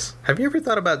with this. Have you ever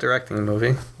thought about directing a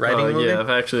movie? Writing a movie? Yeah, I've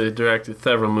actually directed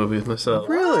several movies myself.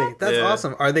 Really? That's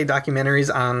awesome. Are they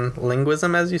documentaries on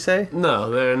linguism, as you say?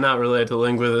 No, they're not related to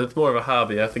linguism. It's more of a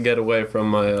hobby. I have to get away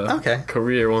from my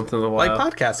career once in a while.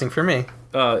 Like podcasting for me.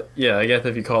 Yeah, I guess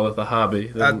if you call it the hobby.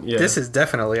 Then, yeah. This is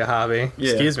definitely a hobby.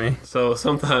 Yeah. Excuse me. So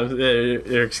sometimes,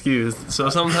 you're excused. So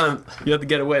sometimes you have to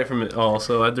get away from it all.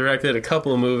 So I directed a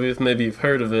couple of movies. Maybe you've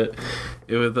heard of it.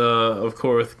 It was, of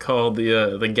course, called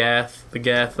the Gas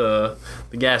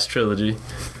trilogy.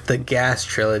 The Gas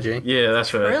trilogy. Yeah,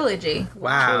 that's right. Trilogy.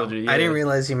 Wow. Trilogy, yeah. I didn't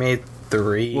realize you made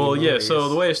 3. Well, movies. Yeah. So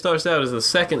the way it starts out is the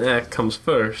second act comes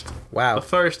first. Wow. The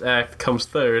first act comes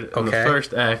third, and the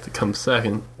first act comes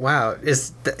second. Wow.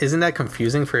 Isn't that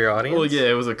confusing for your audience? Well, yeah,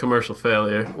 it was a commercial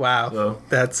failure. Wow. So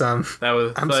that's That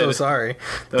was. I'm so sorry.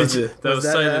 That was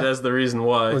cited as the reason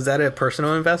why. Was that a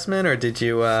personal investment, or did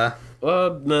you? No.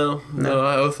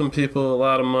 I owe some people a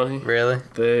lot of money. Really?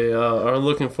 They are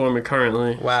looking for me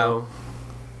currently. Wow.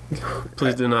 So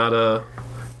please do not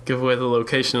give away the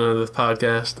location of this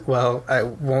podcast. Well, I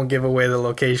won't give away the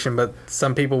location, but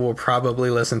some people will probably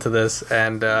listen to this,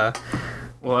 and...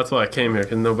 Well, that's why I came here,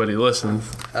 because nobody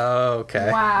listens. Oh,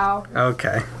 okay. Wow.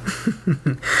 Okay.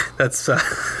 That's...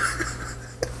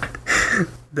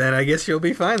 Then I guess you'll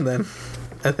be fine, then.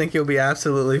 I think you'll be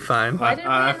absolutely fine.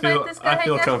 I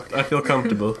feel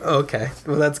comfortable. Okay.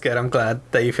 Well, that's good. I'm glad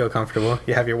that you feel comfortable.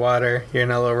 You have your water. You're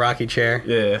in a little rocky chair.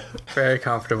 Yeah. Very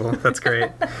comfortable. That's great.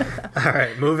 All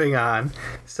right, moving on.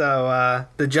 So,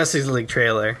 the Justice League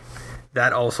trailer,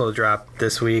 that also dropped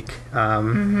this week.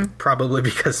 Probably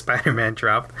because Spider-Man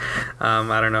dropped.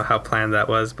 I don't know how planned that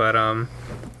was, but...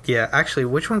 Yeah, actually,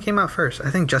 which one came out first? I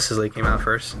think Justice League came out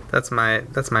first. That's my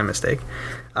mistake.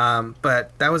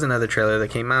 But that was another trailer that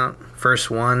came out. First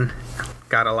one.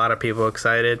 Got a lot of people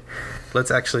excited.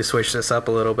 Let's actually switch this up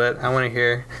a little bit. I want to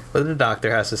hear what the doctor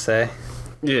has to say.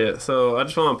 Yeah, so I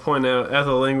just want to point out, as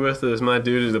a linguist, it is my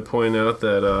duty to point out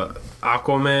that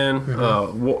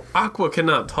Aquaman, Aqua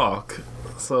cannot talk.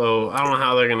 So I don't know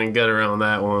how they're going to get around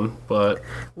that one, but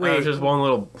that was just one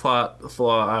little plot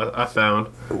flaw I found.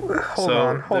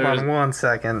 Hold on 1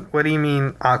 second. What do you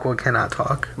mean Aqua cannot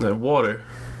talk? Water.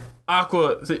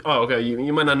 Aqua. Okay.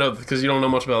 You might not know because you don't know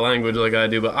much about language like I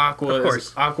do, but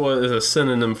aqua is a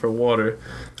synonym for water.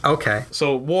 Okay.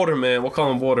 So Waterman, we'll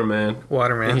call him Waterman.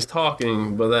 Waterman. And he's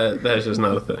talking, but that's just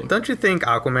not a thing. Don't you think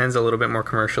Aquaman's a little bit more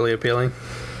commercially appealing?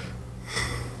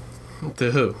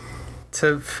 To who?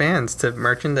 To fans, to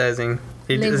merchandising.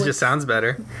 It just sounds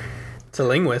better. To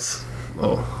linguists.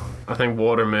 Oh, I think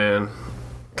Waterman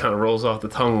kind of rolls off the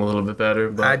tongue a little bit better,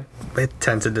 but I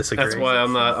tend to disagree. That's why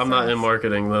I'm not in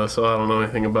marketing though, so I don't know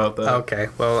anything about that. Okay,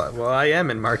 well I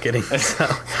am in marketing. So.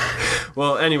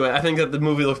 Well, anyway, I think that the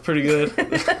movie looks pretty good.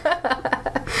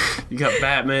 You got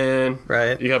Batman.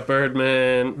 Right. You got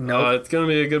Birdman. Nope. It's going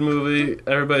to be a good movie.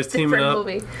 Everybody's teaming Different up.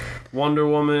 movie. Wonder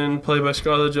Woman, played by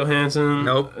Scarlett Johansson.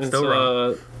 Nope, still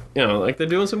wrong. You know, like they're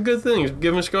doing some good things,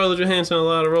 giving Scarlett Johansson a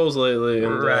lot of roles lately,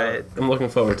 and Right. I'm looking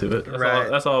forward to it.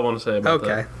 That's all I want to say about that.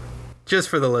 Okay. Just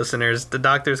for the listeners, the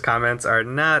doctor's comments are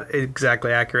not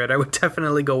exactly accurate. I would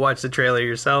definitely go watch the trailer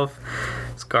yourself.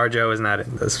 ScarJo is not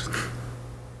in this.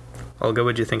 Olga,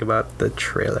 what'd you think about the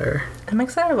trailer? I'm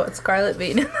excited about Scarlet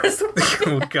being in this movie.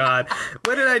 Oh, God.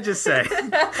 What did I just say?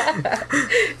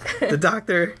 The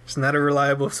doctor is not a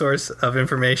reliable source of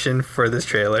information for this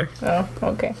trailer. Oh,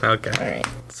 okay. Okay. All right.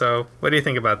 So, what do you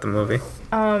think about the movie?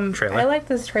 Trailer. I like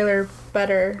this trailer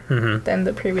better than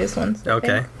the previous ones. I Okay.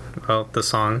 think. Well, the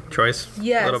song choice?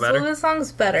 Yeah, A little better? so the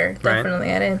song's better,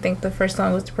 definitely. I didn't think the first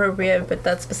song was appropriate, but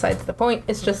that's besides the point.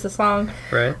 It's just a song.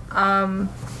 Right.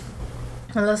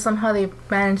 Unless somehow they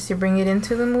manage to bring it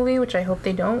into the movie, which I hope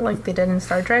they don't, like they did in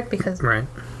Star Trek, because Right.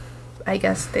 I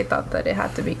guess they thought that it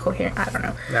had to be coherent. I don't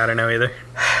know. I don't know either.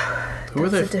 Who are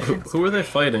That's they? the difference. Who are they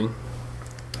fighting?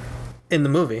 In the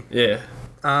movie. Yeah.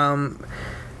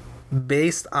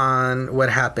 Based on what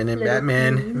happened in Little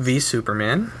Batman Beans. v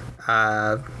Superman,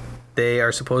 they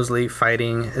are supposedly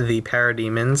fighting the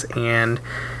Parademons and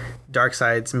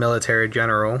Darkseid's military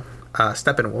general,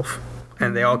 Steppenwolf.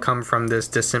 And they all come from this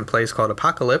distant place called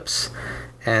Apocalypse.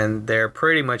 And they're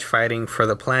pretty much fighting for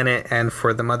the planet and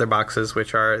for the mother boxes,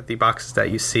 which are the boxes that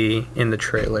you see in the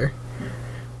trailer.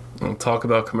 We'll talk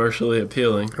about commercially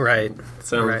appealing. Right.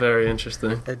 Sounds Right. very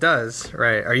interesting. It does.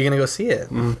 Right. Are you going to go see it?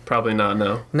 Probably not,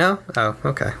 no. No? Oh,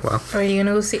 okay. Well, Or are you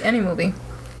gonna go see any movie?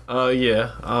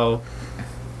 Yeah, I'll...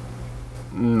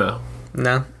 No.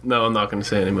 no? No, I'm not going to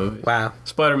say any movie. Wow.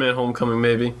 Spider-Man Homecoming,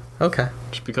 maybe. Okay.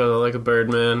 Just because I like a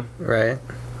Birdman. Right.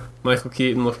 Michael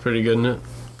Keaton looked pretty good in it.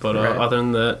 But Right. other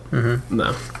than that,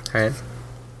 no. Right.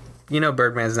 You know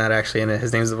Birdman's not actually in it.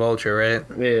 His name's the Vulture, right?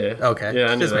 Yeah. Okay. Yeah,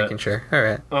 I knew Just that. making sure. All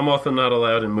right. I'm often not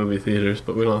allowed in movie theaters,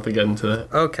 but we don't have to get into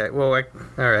that. Okay. Well,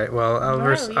 all right. Well, I'll Wow,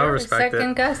 I'll you're respect the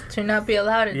second it. guest to not be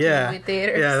allowed into Yeah. movie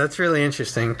theaters. Yeah, that's really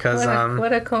interesting because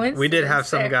what a coincidence. we did have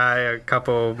some there. guy a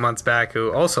couple months back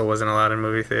who also wasn't allowed in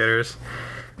movie theaters.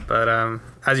 But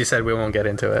as you said, we won't get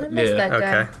into I it. missed Yeah. that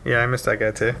guy. Okay. Yeah, I missed that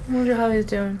guy too. I wonder how he's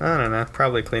doing. I don't know.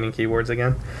 Probably cleaning keyboards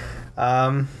again.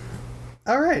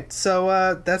 All right.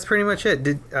 So that's pretty much it.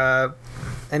 Did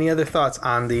any other thoughts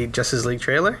on the Justice League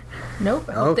trailer? Nope.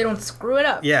 I Oh. hope they don't screw it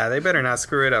up. Yeah, they better not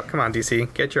screw it up. Come on, DC,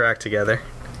 get your act together.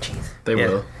 Jeez. They Yeah.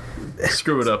 will.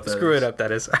 Screw it up, Screw it up,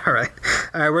 that is. All right.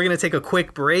 We're going to take a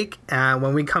quick break.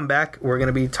 When we come back, we're going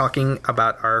to be talking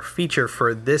about our feature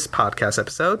for this podcast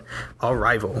episode,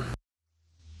 Arrival.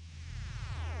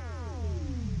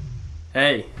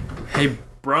 Hey,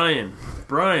 Brian,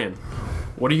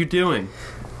 what are you doing?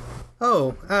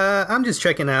 Oh, I'm just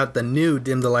checking out the new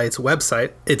Dim the Lights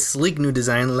website. Its sleek new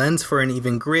design lends for an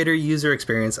even greater user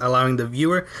experience, allowing the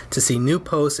viewer to see new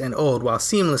posts and old while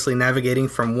seamlessly navigating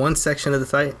from one section of the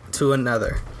site to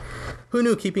another. Who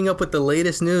knew keeping up with the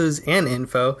latest news and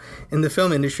info in the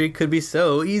film industry could be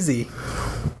so easy?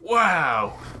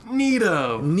 Wow,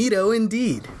 neato. Neato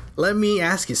indeed. Let me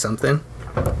ask you something.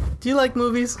 Do you like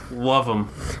movies? Love them.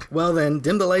 Well then,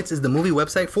 Dim the Lights is the movie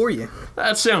website for you.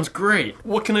 That sounds great.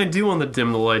 What can I do on the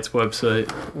Dim the Lights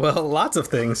website? Well, lots of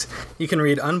things. You can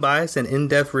read unbiased and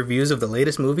in-depth reviews of the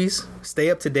latest movies, stay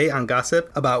up to date on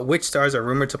gossip about which stars are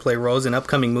rumored to play roles in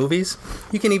upcoming movies.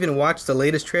 You can even watch the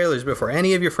latest trailers before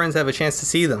any of your friends have a chance to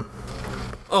see them.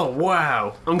 Oh,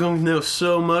 wow. I'm going to know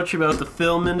so much about the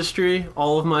film industry.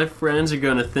 All of my friends are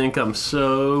going to think I'm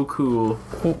so cool.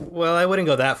 Well, I wouldn't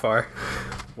go that far.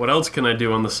 What else can I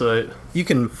do on the site? You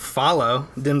can follow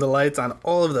Dim the Lights on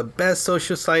all of the best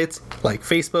social sites like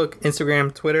Facebook,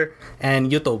 Instagram, Twitter,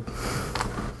 and YouTube.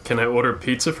 Can I order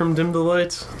pizza from Dim the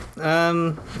Lights?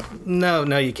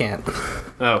 No, you can't.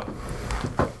 Oh.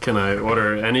 Can I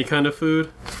order any kind of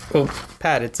food? Well,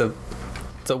 Pat, it's a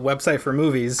website for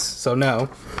movies, so no.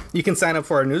 You can sign up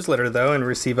for our newsletter, though, and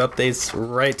receive updates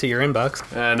right to your inbox.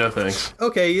 No thanks.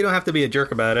 Okay, you don't have to be a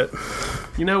jerk about it.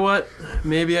 You know what?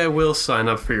 Maybe I will sign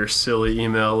up for your silly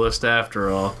email list after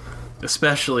all.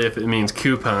 Especially if it means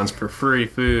coupons for free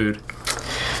food.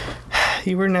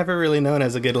 You were never really known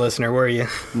as a good listener, were you?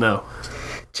 No.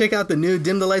 Check out the new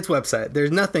Dim the Lights website.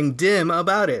 There's nothing dim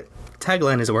about it.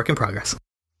 Tagline is a work in progress.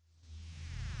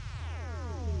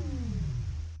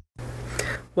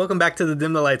 Welcome back to the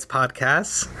Dim the Lights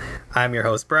podcast. I'm your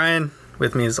host, Brian.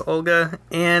 With me is Olga,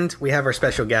 and we have our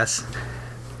special guest.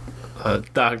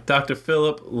 Dr.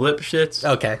 Philip Lipschitz.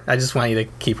 Okay, I just want you to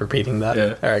keep repeating that.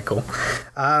 Yeah. All right, cool.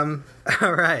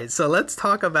 All right, so let's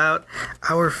talk about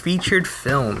our featured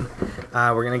film.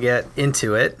 We're going to get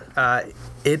into it.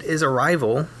 it is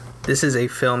Arrival. This is a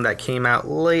film that came out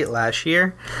late last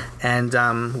year, and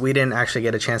we didn't actually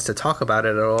get a chance to talk about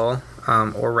it at all,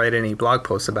 or write any blog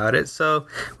posts about it. So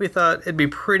we thought it'd be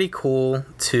pretty cool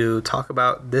to talk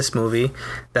about this movie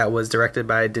that was directed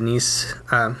by Denis.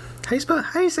 How do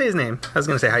you say his name? I was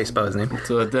going to say how you spell his name. It's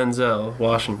Denzel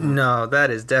Washington. No,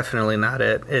 that is definitely not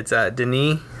it. It's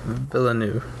Denis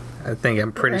Villeneuve.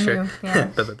 I'm pretty sure.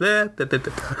 Yeah.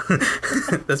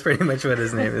 That's pretty much what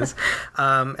his name is.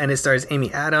 And it stars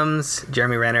Amy Adams,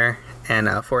 Jeremy Renner, and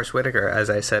Forrest Whitaker,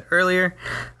 as I said earlier.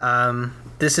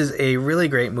 This is a really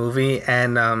great movie,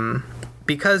 and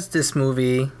because this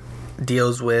movie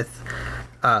deals with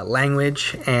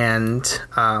language and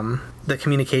the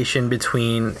communication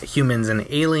between humans and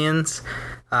aliens,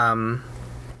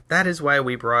 that is why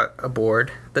we brought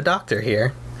aboard the doctor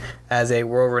here. As a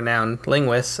world-renowned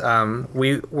linguist,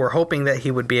 we were hoping that he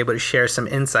would be able to share some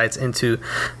insights into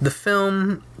the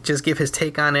film, just give his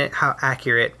take on it, how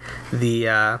accurate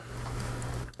the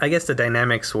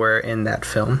dynamics were in that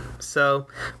film. So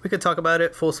we could talk about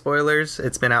it. Full spoilers.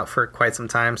 It's been out for quite some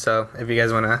time, so if you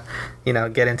guys want to,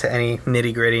 get into any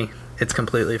nitty-gritty, it's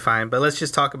completely fine. But let's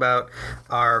just talk about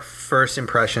our first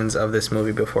impressions of this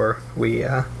movie before we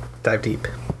dive deep.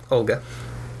 Olga.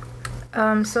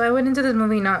 So I went into this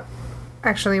movie not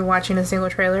actually watching a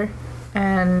single trailer,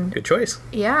 and Good choice.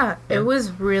 yeah, it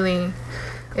was really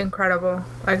incredible.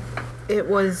 Like, it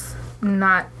was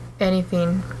not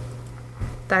anything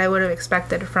that I would have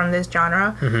expected from this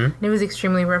genre. Mm-hmm. It was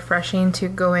extremely refreshing to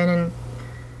go in and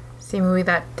see a movie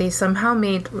that they somehow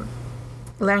made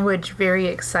language very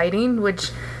exciting, which,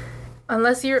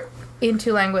 unless you're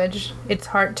into language, it's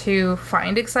hard to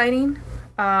find exciting.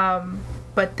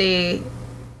 But they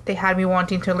had me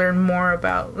wanting to learn more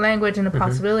about language and the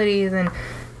possibilities, and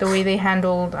the way they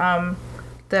handled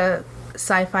the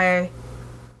sci-fi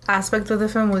aspect of the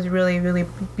film was really, really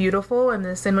beautiful, and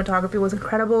the cinematography was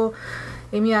incredible.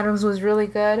 Amy Adams was really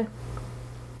good,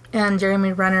 and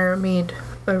Jeremy Renner made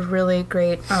a really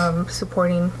great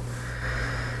supporting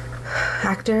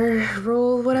actor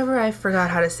role, whatever. I forgot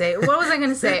how to say it. What was I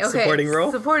going to say? Okay, Supporting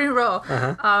role? Supporting role.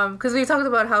 Because we talked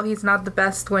about how he's not the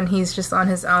best when he's just on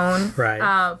his own.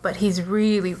 Right. But he's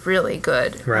really, really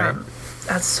good. Right.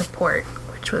 As support,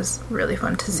 which was really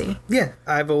fun to see. Yeah,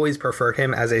 I've always preferred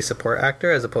him as a support actor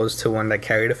as opposed to one that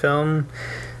carried a film.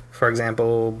 For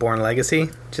example, Bourne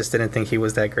Legacy, just didn't think he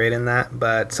was that great in that.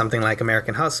 But something like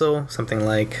American Hustle, something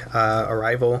like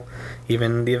Arrival,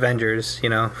 even The Avengers,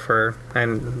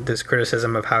 and this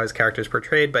criticism of how his character is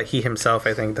portrayed, but he himself,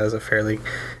 I think, does a fairly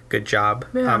good job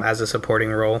as a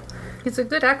supporting role. He's a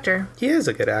good actor. He is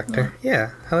a good actor.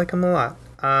 Yeah, I like him a lot.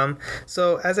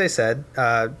 So, as I said,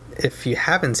 if you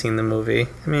haven't seen the movie,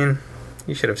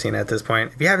 you should have seen it at this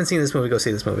point. If you haven't seen this movie, go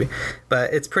see this movie.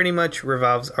 But it's pretty much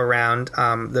revolves around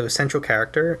the central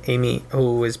character, Amy,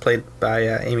 who is played by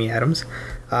Amy Adams.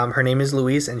 Her name is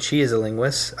Louise, and she is a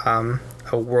linguist,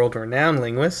 a world-renowned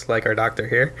linguist, like our doctor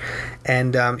here.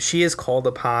 And she is called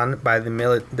upon by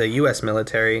the U.S.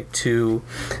 military to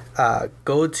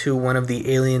go to one of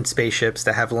the alien spaceships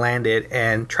that have landed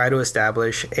and try to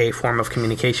establish a form of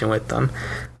communication with them.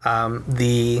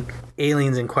 The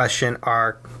aliens in question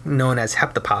are known as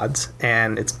heptapods,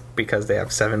 and it's because they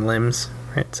have 7 limbs,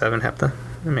 right? 7 hepta.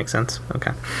 That makes sense.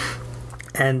 Okay.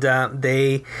 And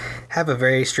they have a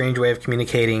very strange way of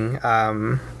communicating.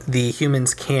 The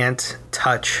humans can't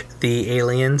touch the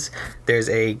aliens. There's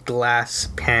a glass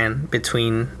pan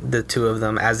between the two of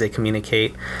them as they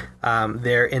communicate.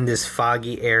 They're in this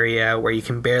foggy area where you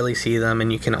can barely see them,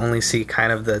 and you can only see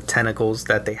kind of the tentacles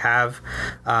that they have.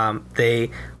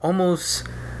 They almost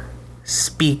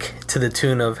speak to the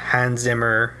tune of Hans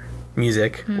Zimmer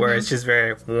music, where it's just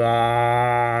very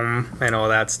warm and all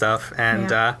that stuff.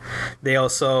 And they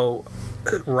also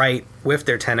write with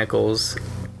their tentacles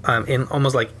in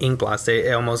almost like ink blots.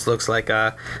 It almost looks like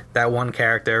that one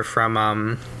character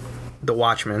from The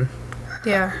Watchmen.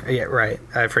 Yeah. Yeah, right.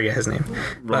 I forget his name.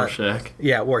 Rorschach.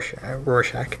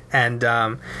 Rorschach. And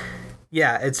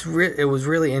it was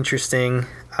really interesting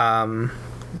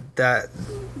that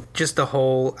just the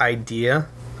whole idea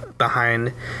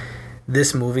behind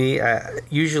this movie.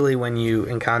 Usually when you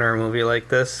encounter a movie like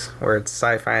this where it's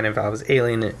sci-fi and involves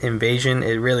alien invasion,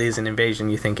 it really is an invasion.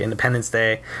 You think Independence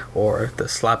Day or the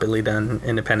sloppily done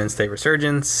Independence Day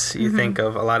Resurgence. You think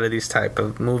of a lot of these type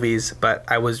of movies, but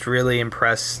I was really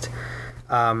impressed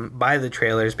by the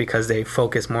trailers because they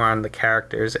focus more on the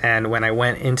characters. And when I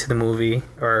went into the movie,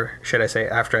 or should I say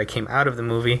after I came out of the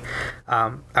movie,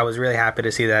 I was really happy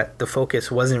to see that the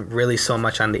focus wasn't really so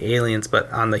much on the aliens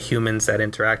but on the humans that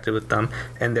interacted with them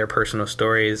and their personal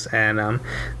stories. And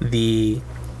the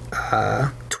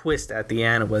twist at the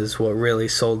end was what really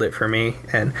sold it for me.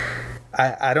 And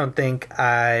I don't think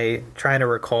trying to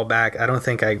recall back, I don't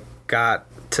think I got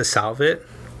to solve it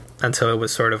until it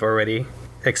was sort of already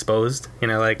exposed.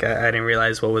 Like I didn't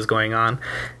realize what was going on.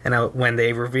 And when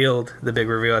they revealed the big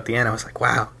reveal at the end, I was like,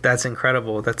 wow, that's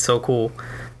incredible. That's so cool.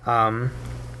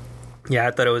 Yeah,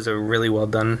 I thought it was a really well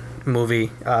done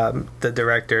movie. The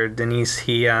director, Denis,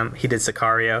 he did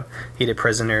Sicario. He did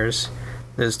Prisoners.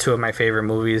 Those two of my favorite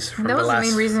movies from the last 5 years. That was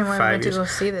the main reason why I went to go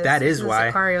see this. That is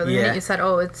why. Sicario. The minute you said,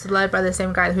 oh, it's led by the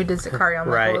same guy who did Sicario. I'm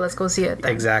like, oh, let's go see it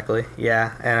then. Exactly.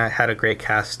 Yeah, and I had a great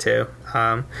cast too.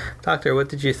 Doctor, what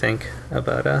did you think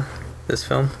about this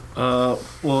film?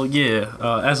 Well, yeah.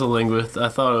 As a linguist, I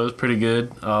thought it was pretty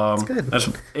good. It's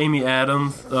good. Amy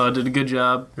Adams did a good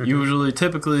job. Mm-hmm.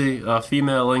 Typically,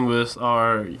 female linguists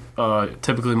are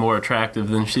typically more attractive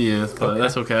than she is, but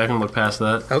that's okay. I can look past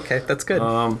that. Okay, that's good.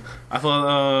 I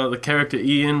thought the character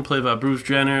Ian, played by Bruce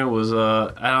Jenner, was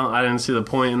I didn't see the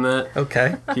point in that.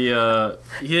 Okay. He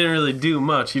didn't really do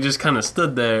much. He just kind of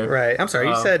stood there. Right. I'm sorry.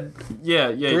 You said.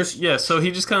 Yeah. Bruce... Yeah. So he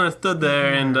just kind of stood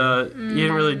there and he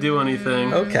didn't really do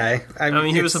anything. Okay. I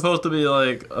mean, he was supposed to be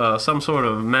like some sort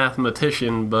of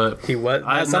mathematician, but he was.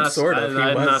 I did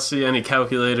not see any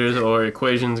calculators or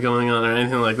equations going on or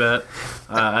anything like that.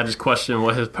 I just questioned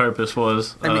what his purpose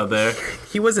was there.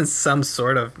 He wasn't some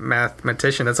sort of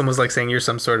mathematician. That's almost like saying you're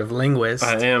some sort of linguist.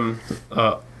 I am.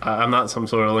 I'm not some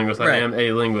sort of linguist. Right. I am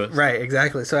a linguist. Right,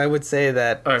 exactly. So I would say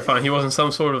that... All right, fine. He wasn't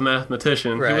some sort of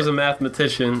mathematician. Right. He was a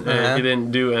mathematician, and he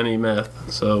didn't do any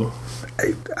math, so...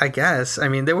 I guess. I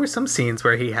mean, there were some scenes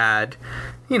where he had,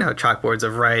 chalkboards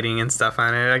of writing and stuff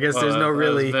on it. I guess there's no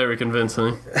really... That was very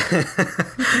convincing.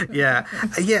 Yeah.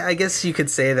 Yeah, I guess you could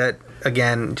say that,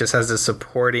 again, just as a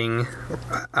supporting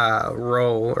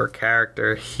role or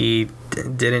character, he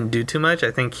didn't do too much.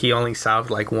 I think he only solved,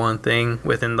 one thing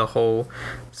within the whole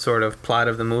sort of plot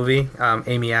of the movie.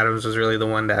 Amy Adams was really the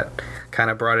one that kind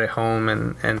of brought it home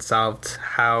and solved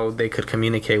how they could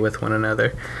communicate with one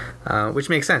another. Which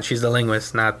makes sense. She's the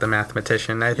linguist, not the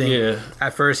mathematician. I think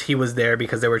at first he was there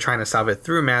because they were trying to solve it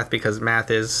through math, because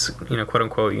math is, quote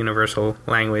unquote, universal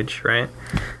language, right?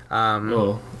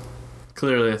 Well,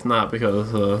 clearly it's not,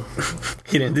 because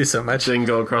he didn't do so much. Didn't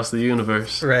go across the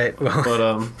universe, right?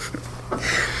 Well,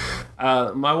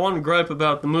 but my one gripe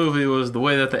about the movie was the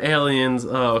way that the aliens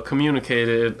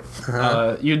communicated.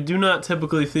 You do not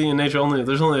typically see in nature.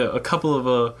 There's only a couple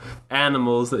of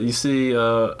animals that you see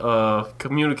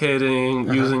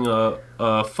communicating using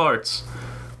farts,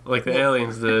 like the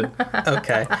aliens did.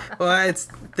 Okay. Well,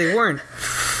 they weren't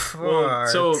farts. Well,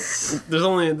 so there's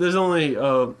only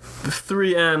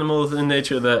 3 animals in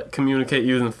nature that communicate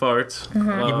using farts.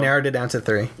 Mm-hmm. You've narrowed it down to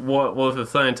 3. Well, if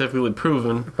it's scientifically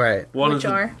proven. Right. One is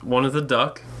a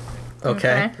duck.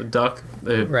 Okay. The duck.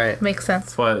 Right. Makes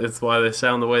sense. It's why they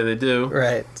sound the way they do.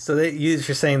 Right. So you're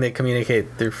saying they communicate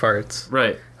through farts.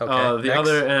 Right. Okay. The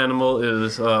other animal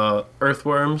is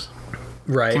earthworms.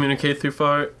 Right. Communicate through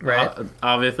fart. Right.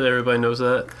 Obviously, everybody knows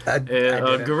that.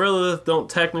 Gorillas don't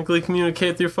technically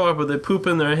communicate through fart, but they poop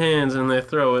in their hands and they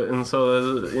throw it, and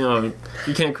so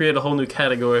you can't create a whole new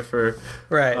category for.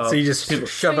 Right. So you just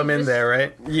shove them in there,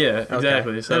 right? Yeah.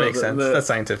 Exactly. Okay. So that makes sense. That's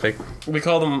scientific. We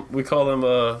call them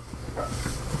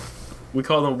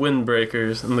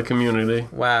windbreakers in the community.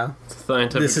 Wow. It's a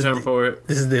scientific term for it.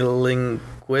 This is the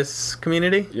linguist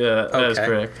community? Yeah, that is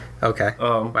correct. Okay.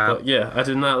 Wow. But yeah, I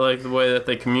did not like the way that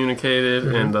they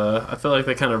communicated, and I feel like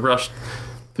they kind of rushed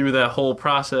through that whole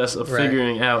process of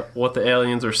figuring out what the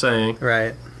aliens were saying.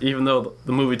 Right. Even though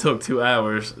the movie took 2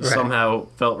 hours, somehow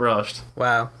felt rushed.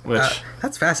 Wow.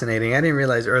 That's fascinating. I didn't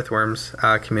realize earthworms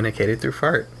communicated through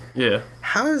fart. Yeah.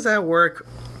 How does that work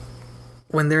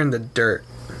when they're in the dirt?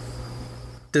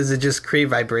 Does it just create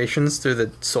vibrations through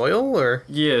the soil, or?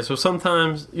 Yeah, so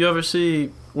sometimes, you ever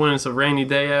see when it's a rainy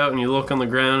day out and you look on the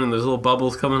ground and there's little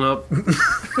bubbles coming up?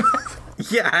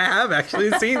 Yeah, I have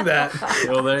actually seen that.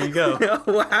 Well, there you go. Oh,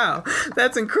 wow,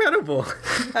 that's incredible.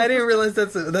 I didn't realize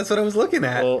that's what I was looking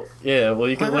at. Well,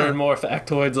 you can learn more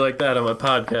factoids like that on my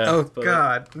podcast. Oh,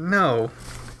 God, no.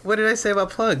 What did I say about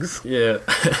plugs? Yeah.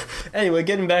 Anyway,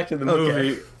 getting back to the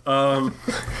movie.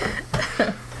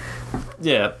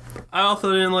 Yeah. I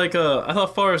also didn't like, I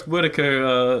thought Forrest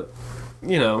Whitaker,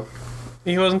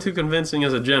 he wasn't too convincing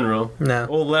as a general. No.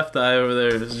 Old Left Eye over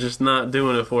there is just not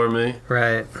doing it for me.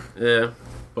 Right. Yeah.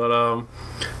 But,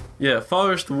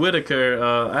 Forrest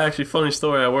Whitaker, funny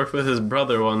story, I worked with his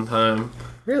brother one time.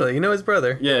 Really? You know his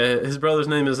brother? Yeah, his brother's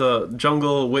name is,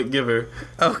 Jungle Whitgiver.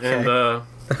 Okay. And,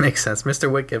 that makes sense.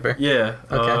 Mr. Whitgiver. Yeah.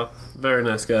 Okay. Very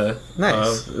nice guy.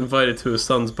 Nice. Invited to his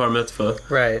son's bar mitzvah.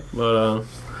 Right. But,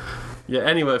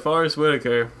 anyway, Forrest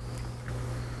Whitaker,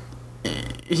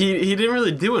 he didn't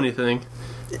really do anything.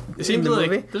 It seems the like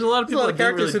movie? there's a lot of people that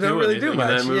characters who don't really do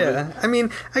much. movie. Yeah, I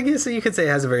mean, I guess you could say it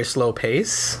has a very slow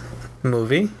pace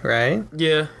movie, right?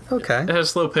 Yeah. Okay. It has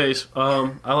a slow pace.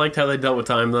 I liked how they dealt with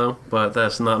time though, but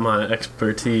that's not my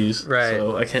expertise. Right.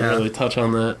 So I can't Yeah. really touch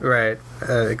on that. Right,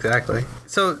 exactly.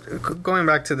 So, going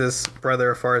back to this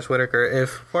brother of Forrest Whitaker, if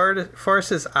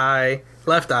Forrest's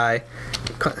left eye,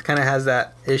 kind of has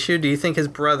that issue, do you think his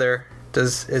brother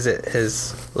is it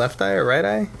his left eye or right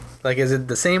eye? Like, is it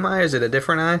the same eye or is it a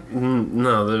different eye?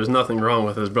 No, there's nothing wrong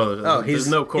with his brother. Oh, There's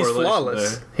no correlation he's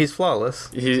flawless. there. He's flawless.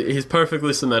 He's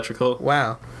perfectly symmetrical.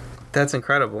 Wow, that's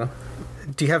incredible.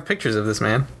 Do you have pictures of this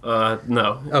man?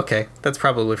 No. Okay, that's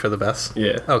probably for the best.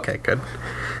 Yeah. Okay, good.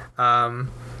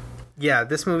 Yeah,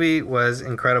 this movie was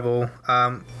incredible.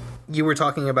 You were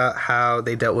talking about how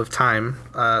they dealt with time.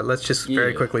 Let's just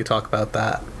very Yeah. quickly talk about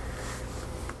that.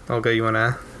 Olga, you want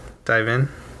to dive in?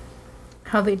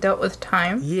 How they dealt with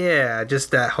time. Yeah,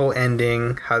 just that whole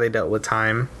ending, how they dealt with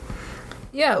time.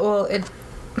 Yeah, well,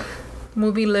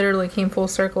 movie literally came full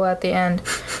circle at the end,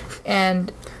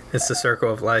 and It's the circle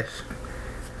of life.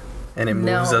 And it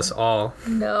No. moves us all.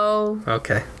 no,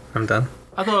 Okay, I'm done.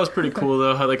 I thought it was pretty cool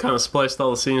though how they kind of spliced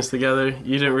all the scenes together.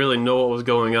 You didn't really know what was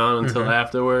going on until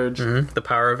afterwards. The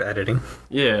power of editing.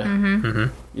 Yeah. Mm-hmm.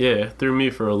 Yeah, threw me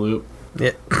for a loop.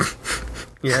 Yeah.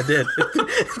 Yeah, it did.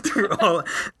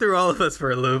 threw all of us for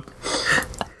a loop.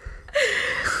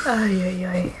 ay, ay,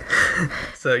 ay.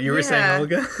 So you were saying, Yeah.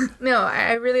 Olga? No,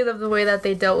 I really love the way that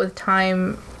they dealt with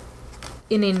time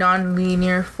in a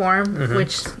non-linear form,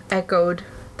 which echoed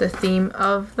the theme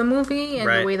of the movie and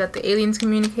Right. the way that the aliens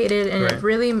communicated, and Right. it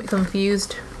really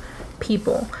confused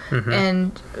people.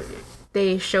 And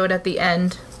they showed at the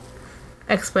end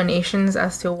explanations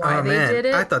as to why Oh they man, did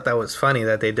it. I thought that was funny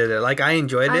that they did it. Like, I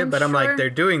enjoyed it, I'm but I'm like, sure- they're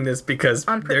doing this because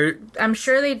they're I'm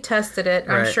sure they tested it.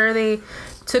 I'm Right. sure they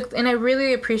took, and I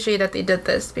really appreciate that they did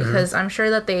this because I'm sure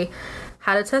that they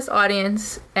had a test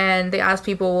audience and they asked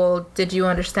people, well, did you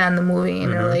understand the movie?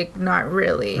 And they're like, not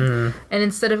really. And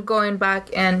instead of going back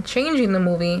and changing the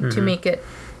movie to make it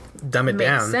dumb it make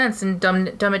down. sense and dumb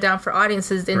it down for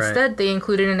audiences, instead they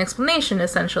included an explanation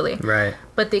essentially. Right,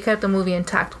 But they kept the movie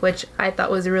intact, which I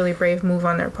thought was a really brave move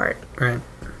on their part. right.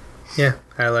 Yeah,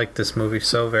 I like this movie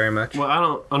so very much. What I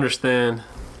don't understand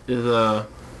is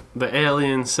the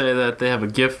aliens say that they have a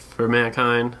gift for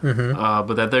mankind,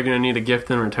 but that they're going to need a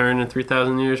gift in return in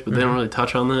 3,000 years, but they don't really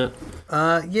touch on that.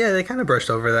 Yeah, they kind of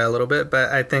brushed over that a little bit, but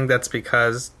I think that's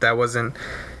because that wasn't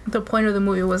The point of the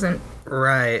movie wasn't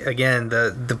right. Again,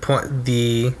 the point,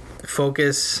 the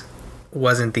focus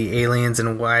wasn't the aliens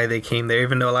and why they came there,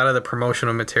 even though a lot of the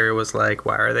promotional material was like,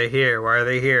 why are they here, why are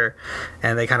they here,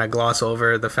 and they kind of gloss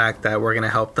over the fact that we're going to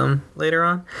help them later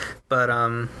on. But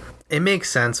it makes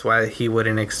sense why he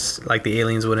wouldn't like the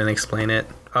aliens wouldn't explain it.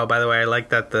 Oh, by the way, I like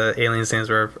that the aliens names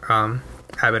were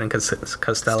Abbott and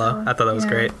Costello. I thought that was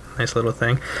Yeah. great. Nice little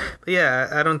thing. But yeah,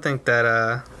 I don't think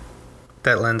that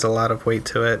that lends a lot of weight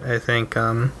to it. I think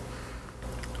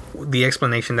the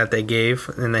explanation that they gave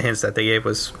and the hints that they gave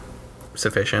was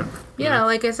sufficient. Yeah,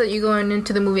 like I said, you going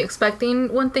into the movie expecting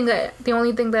the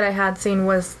only thing that I had seen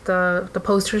was the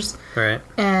posters, Right.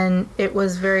 and it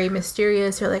was very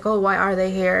mysterious. You're like, oh, why are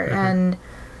they here? And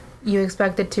you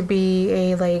expect it to be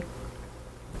a like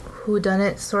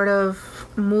whodunit sort of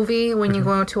movie when you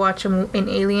go to watch an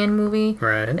alien movie.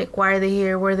 Right. Like, why are they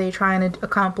here? What are they trying to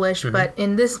accomplish? But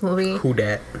in this movie, Who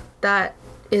dat? that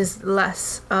is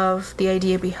less of the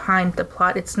idea behind the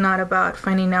plot. It's not about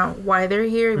finding out why they're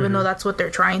here, even though that's what they're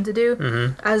trying to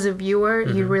do. As a viewer,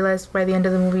 you realize by the end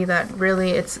of the movie that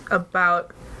really it's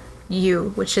about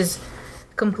you, which is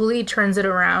completely turns it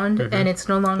around, and it's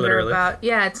no longer Literally.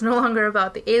 it's no longer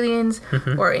about the aliens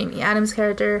or Amy Adams'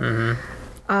 character.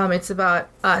 It's about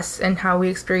us and how we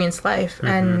experience life.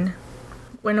 And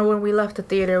when we left the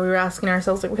theater, we were asking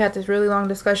ourselves, like, we had this really long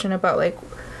discussion about, like,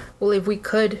 well, if we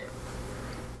could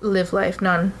live life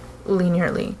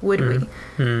non-linearly, would we?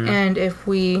 And if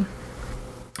we,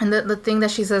 and the thing that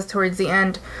she says towards the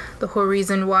end, the whole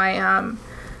reason why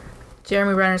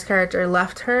Jeremy Renner's character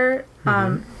left her,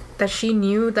 that she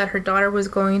knew that her daughter was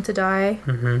going to die,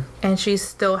 and she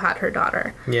still had her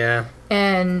daughter. Yeah.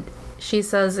 And she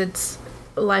says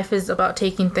life is about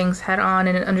taking things head on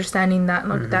and understanding that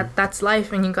look, that's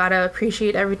life, and you gotta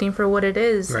appreciate everything for what it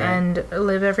is. Right. And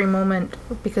live every moment,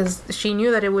 because she knew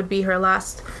that it would be her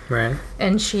last, Right.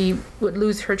 and she would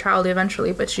lose her child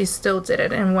eventually, but she still did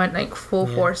it and went like full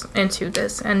force into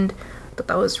this. And thought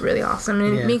that was really awesome,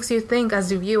 and Yeah. it makes you think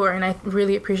as a viewer. And I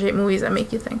really appreciate movies that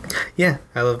make you think. Yeah,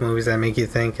 I love movies that make you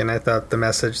think, and I thought the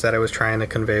message that I was trying to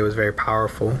convey was very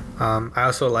powerful. I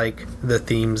also like the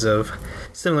themes of,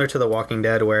 similar to The Walking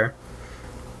Dead, where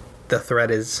the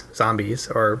threat is zombies,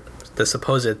 or the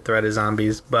supposed threat is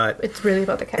zombies, but It's really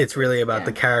about the character. it's really about Yeah.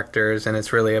 the characters, and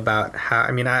it's really about how,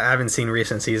 I mean, I haven't seen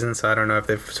recent seasons, so I don't know if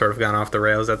they've sort of gone off the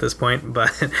rails at this point,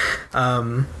 but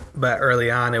early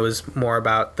on it was more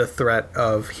about the threat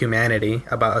of humanity,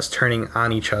 about us turning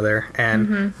on each other,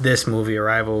 and this movie,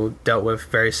 Arrival, dealt with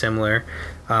very similar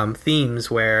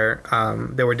themes, where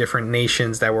there were different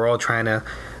nations that were all trying to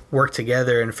work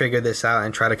together and figure this out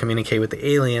and try to communicate with the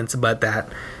aliens, but that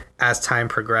as time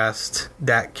progressed,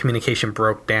 that communication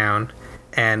broke down,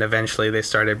 and eventually they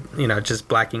started, just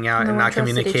blacking out No and one not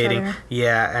trusted each communicating. other.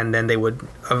 Yeah, and then they would,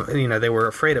 they were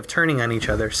afraid of turning on each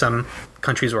other. Some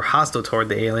countries were hostile toward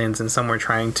the aliens, and some were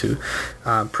trying to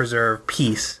preserve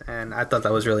peace. And I thought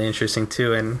that was really interesting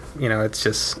too. And it's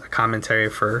just a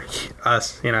commentary for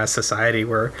us, as society,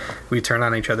 where we turn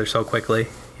on each other so quickly.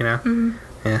 Yeah,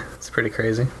 it's pretty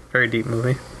crazy. Very deep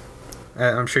movie.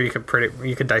 I'm sure you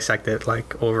could dissect it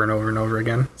like over and over and over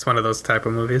again. It's one of those type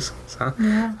of movies. So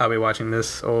Yeah. I'll be watching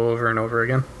this over and over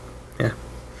again. Yeah.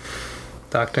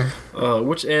 Doctor?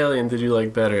 Which alien did you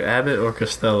like better, Abbott or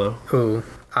Costello? Ooh.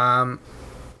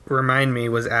 Remind me,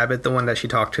 was Abbott the one that she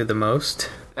talked to the most?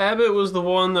 Abbott was the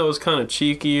one that was kind of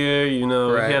cheekier,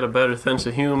 Right. he had a better sense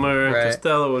of humor. Right.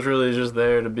 Costello was really just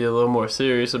there to be a little more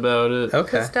serious about it.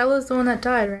 Okay. Costello's the one that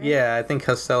died, right? Yeah, I think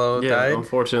Costello Yeah, died.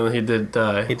 unfortunately he did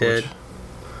die. He did.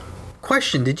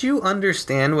 Question, did you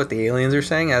understand what the aliens are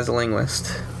saying as a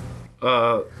linguist?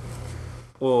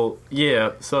 Well,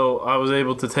 yeah, so I was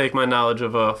able to take my knowledge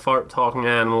of fart-talking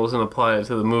animals and apply it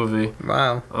to the movie.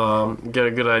 Wow. Get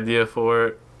a good idea for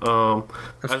it. I'm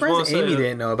just wanna surprised say Amy that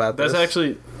didn't know about this. That's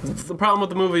actually... The problem with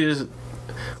the movie is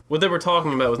what they were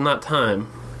talking about was not time.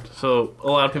 So a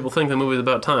lot of people think the movie's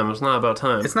about time. It's not about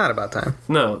time. It's not about time.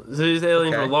 No, these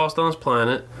aliens Okay. were lost on this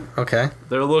planet. Okay.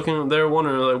 They're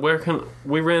wondering, like,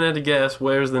 we ran out of gas,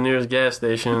 where's the nearest gas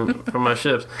station for my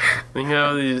ships? And you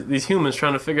have these humans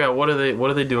trying to figure out what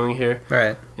are they doing here?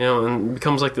 Right. And it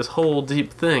becomes like this whole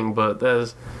deep thing, but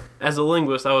as a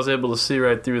linguist, I was able to see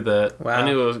right through that. Wow. I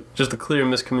knew it was just a clear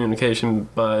miscommunication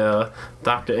by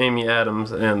Dr. Amy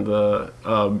Adams and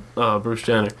Bruce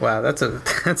Jenner. Wow, that's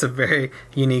a very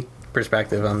unique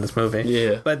perspective on this movie.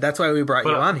 Yeah. But that's why we brought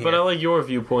you on here. But I like your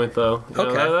viewpoint, though.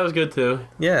 Okay. That was good, too.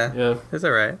 Yeah. Yeah. It's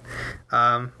all right.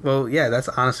 Well, yeah, that's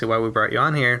honestly why we brought you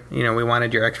on here. We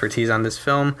wanted your expertise on this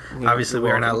film. Yeah, Obviously, you're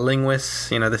we are not welcome. linguists.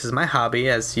 This is my hobby,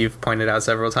 as you've pointed out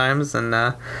several times. And,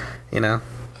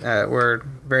 we're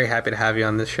very happy to have you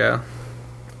on this show.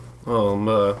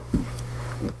 The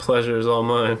pleasure is all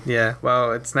mine. Yeah,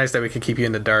 well, it's nice that we could keep you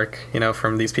in the dark,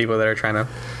 from these people that are trying to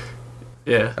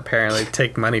Yeah. apparently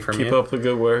take money from Keep you. up the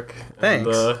good work.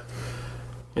 Thanks. And,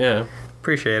 yeah.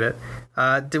 Appreciate it.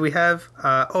 Do we have...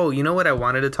 you know what I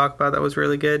wanted to talk about that was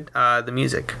really good? The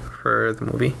music for the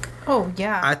movie. Oh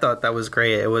yeah. I thought that was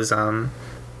great. It was...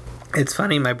 It's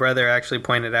funny, my brother actually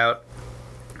pointed out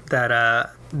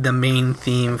that the main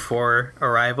theme for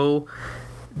Arrival,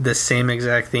 the same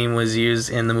exact theme was used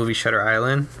in the movie Shutter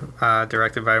Island,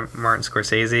 directed by Martin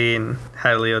Scorsese, and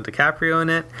had Leo DiCaprio in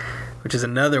it, which is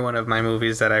another one of my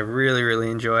movies that I really,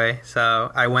 really enjoy. So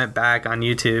I went back on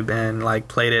YouTube and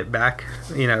played it back,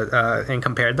 and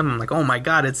compared them. I'm like, oh my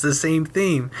god, it's the same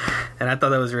theme, and I thought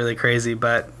that was really crazy.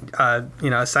 But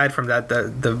aside from that,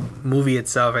 the movie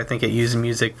itself, I think it used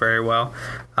music very well.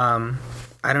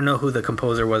 I don't know who the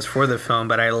composer was for the film,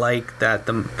 but I like that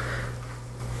the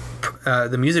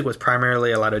music was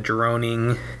primarily a lot of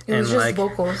droning it was and just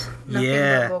vocals. Nothing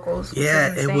yeah, but vocals. which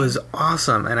yeah, is it insane. was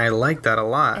awesome, and I liked that a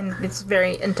lot. And it's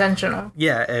very intentional.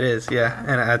 Yeah, it is. Yeah,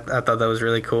 and I thought that was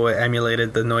really cool. It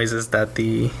emulated the noises that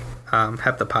the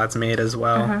heptapods made as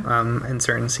well in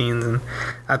certain scenes, and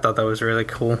I thought that was really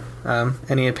cool.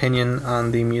 Any opinion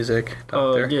on the music,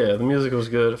 Doctor? Yeah, the music was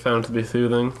good. I found it to be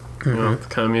soothing. The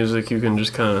kind of music you can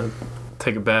just kind of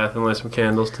take a bath and light some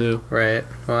candles to. Right.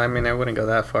 Well, I mean, I wouldn't go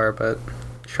that far, but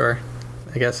sure.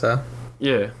 I guess so.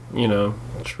 Yeah,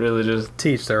 it's really just... To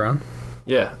each their own.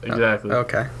 Yeah, exactly.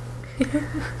 Okay.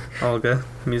 All good.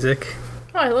 Music.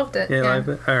 Oh, I loved it. Yeah, Yeah. like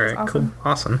it? All right, Awesome. cool,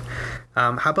 awesome.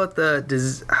 How about the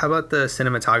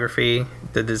cinematography,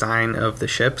 the design of the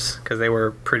ships? Because they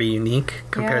were pretty unique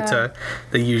compared Yeah. to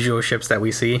the usual ships that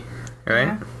we see,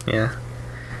 right? Yeah.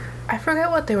 I forget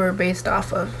what they were based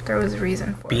off of. There was a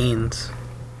reason for it. Beans.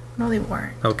 No, they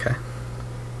weren't. Okay.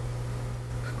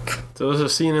 So there's a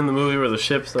scene in the movie where the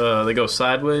ships, they go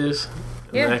sideways.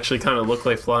 And Yeah. they actually kind of look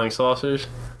like flying saucers.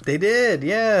 They did,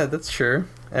 yeah, that's true.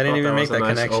 I didn't even make was a that nice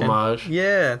connection. homage.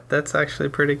 Yeah, that's actually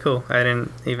pretty cool. I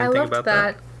didn't even I think loved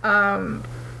about that.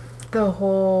 The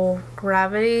whole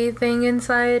gravity thing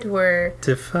inside where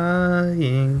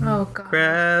Defying oh god,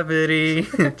 gravity.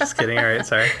 Just kidding. All right,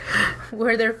 sorry.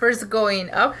 where they're first going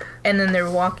up and then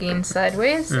they're walking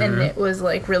sideways, and it was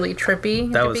like really trippy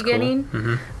That at the was beginning. cool.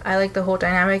 Mm-hmm. I like the whole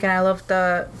dynamic, and I love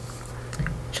the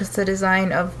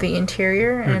design of the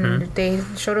interior, and they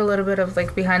showed a little bit of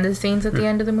like behind the scenes at the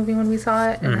end of the movie when we saw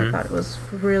it, and I thought it was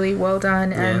really well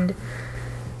done. And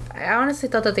I honestly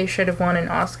thought that they should have won an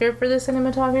Oscar for the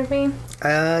cinematography.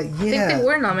 Yeah. I think they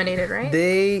were nominated,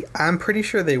 right? I'm pretty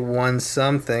sure they won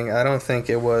something. I don't think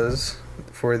it was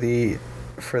for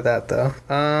that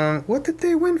though. What did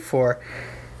they win for?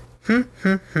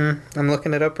 I'm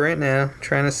looking it up right now,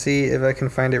 trying to see if I can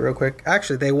find it real quick.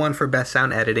 Actually, they won for best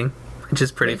sound editing, which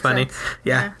is pretty Makes funny. sense.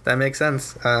 Yeah, Yeah. that makes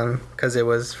sense because it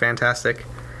was fantastic.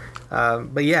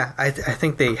 But yeah, I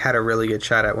think they had a really good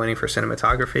shot at winning for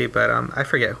cinematography, but I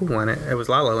forget who won it. It was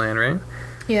La La Land, right?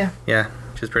 Yeah. Yeah,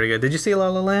 which is pretty good. Did you see La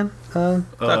La Land,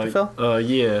 Dr. Phil?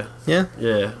 Yeah. Yeah,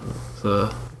 Yeah.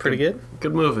 So pretty good.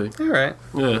 good movie. All right.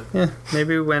 Yeah. Yeah,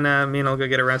 maybe when me and Olga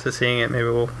get around to seeing it, maybe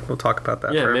we'll talk about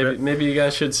that Yeah, for a maybe bit. maybe you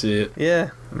guys should see it. Yeah,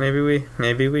 maybe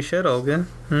we should, Olga.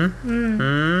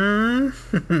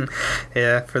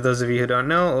 Yeah, for those of you who don't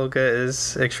know, Olga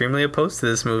is extremely opposed to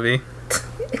this movie.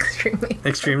 Extremely.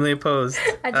 Extremely opposed.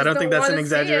 I I, just don't think don't that's an wanna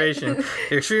see it. exaggeration.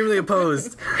 Extremely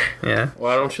opposed. Yeah,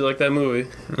 Why don't you like that movie?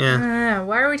 yeah.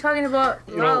 Why are we talking about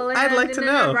La La Land I'd like in to an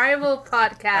know. Arrival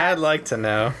podcast? I'd like to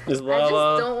know. Is I La just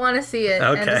La? don't want to see it.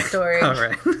 End Okay. of story. All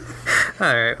right.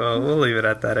 All right. Well, we'll leave it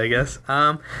at that, I guess.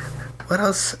 What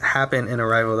else happened in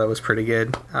Arrival that was pretty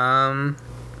good?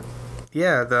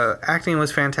 Yeah, the acting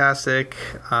was fantastic.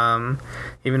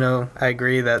 Even though I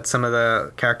agree that some of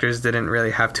the characters didn't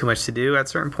really have too much to do at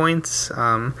certain points.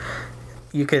 I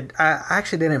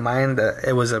actually didn't mind that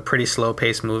it was a pretty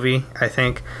slow-paced movie. I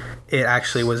think it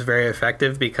actually was very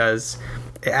effective because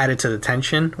it added to the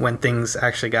tension when things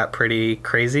actually got pretty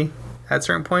crazy at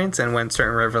certain points, and when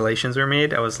certain revelations were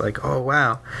made, I was like, oh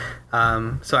wow.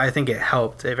 So I think it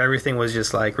helped. If everything was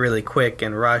just like really quick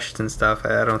and rushed and stuff,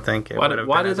 I don't think it would have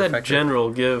Why been did as that effective.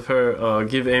 general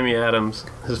give Amy Adams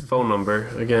his phone number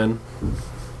again?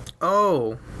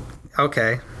 Oh,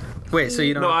 okay. Wait, so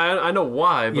you don't No, I know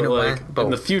why, but You know like why? But-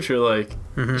 in the future, like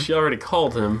she already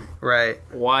called him. right?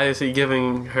 Why is he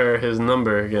giving her his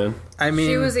number again? I mean,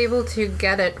 She was able to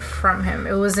get it from him.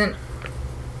 It wasn't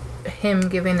him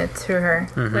giving it to her.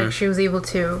 Like, she was able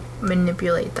to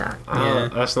manipulate that. Yeah.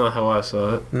 That's not how I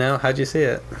saw it. no. How'd you see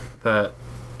it? That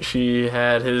she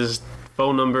had his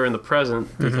phone number in the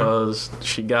present because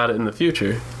she got it in the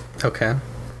future. Okay.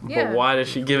 Yeah. But why did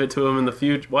she give it to him in the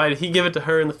future? Why did he give it to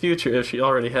her in the future if she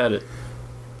already had it?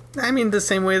 I mean, the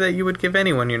same way that you would give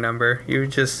anyone your number. You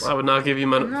would just I would not give you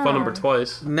my phone number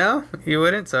twice. no, you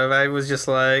wouldn't. So if I was just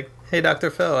like, "Hey, Dr.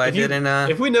 Phil, I If you- didn't."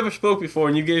 If we never spoke before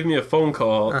and you gave me a phone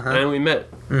call and we met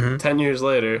 10 years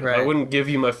later, I Right. wouldn't give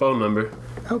you my phone number.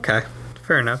 Okay,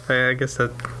 fair enough. I guess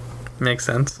that makes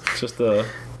sense. It's just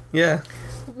Yeah.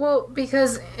 Well,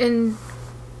 because in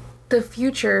the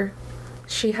future,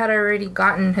 she had already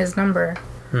gotten his number.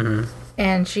 And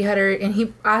and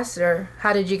he asked her,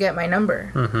 "How did you get my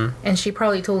number?" And she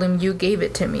probably told him, "You gave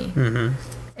it to me."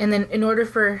 And then in order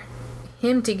for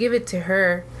him to give it to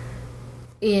her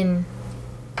in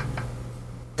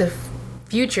the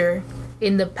future,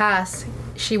 in the past,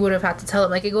 she would have had to tell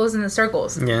him. Like, it goes in the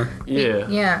circles. Yeah. yeah.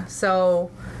 Yeah,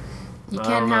 so you I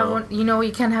can't don't have know. one,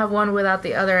 you can't have one without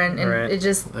the other, and Right. it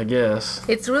just, I guess.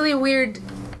 it's really weird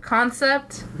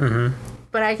concept,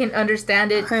 but I can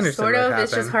understand it, I understand sort what of.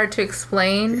 It's just happened. hard to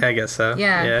explain. I guess so.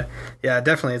 Yeah. Yeah,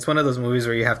 definitely. It's one of those movies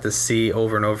where you have to see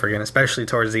over and over again, especially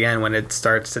towards the end when it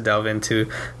starts to delve into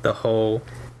the whole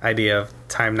idea of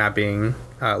time not being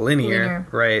linear,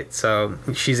 right? So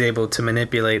she's able to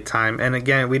manipulate time. And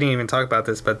again, we didn't even talk about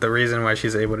this, but the reason why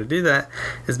she's able to do that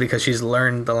is because she's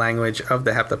learned the language of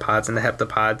the heptapods, and the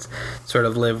heptapods sort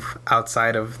of live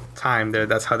outside of time.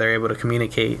 That's how they're able to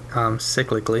communicate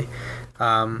cyclically.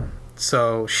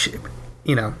 So,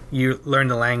 you learn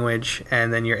the language,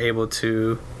 and then you're able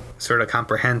to sort of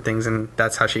comprehend things, and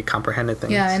that's how she comprehended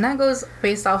things. Yeah, and that goes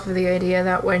based off of the idea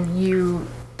that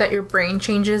that your brain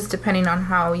changes depending on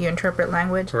how you interpret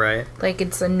language. Right. Like,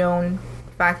 it's a known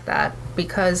fact that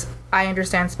because I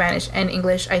understand Spanish and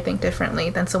English, I think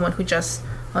differently than someone who just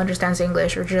understands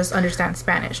English or just understands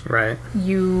Spanish. Right.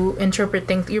 You interpret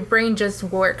things, your brain just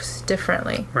works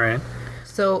differently. Right.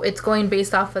 So it's going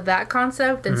based off of that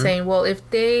concept and saying, well, if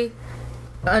they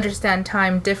understand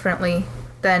time differently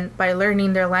then by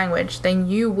learning their language, then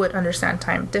you would understand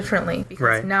time differently, because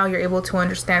Right. now you're able to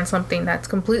understand something that's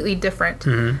completely different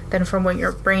than from what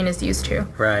your brain is used to,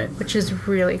 Right. which is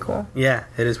really cool. Yeah,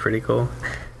 it is pretty cool.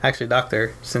 Actually,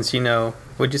 Doctor, since you know,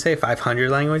 would you say 500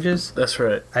 languages? That's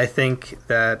right. I think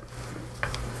that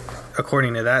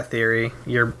according to that theory,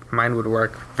 your mind would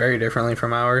work very differently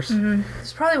from ours.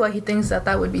 It's probably why he thinks that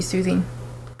that would be soothing.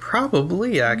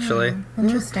 Probably, actually.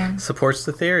 Interesting. Supports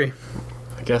the theory.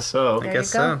 I guess so. I There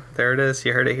guess you go. so. There it is.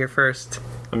 You heard it here first.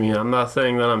 I mean, I'm not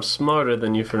saying that I'm smarter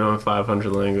than you for knowing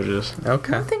 500 languages.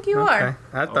 Okay. I don't think you Okay. are.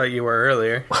 I thought you were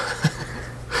earlier.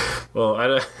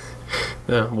 Well,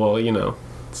 yeah, well, you know.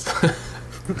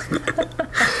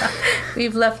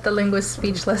 We've left the linguist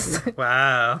speechless.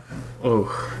 Wow.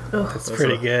 Oh, That's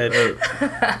pretty good.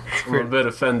 I'm a bit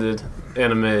offended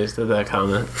and amazed at that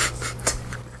comment.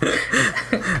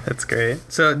 That's great.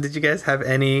 So, did you guys have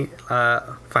any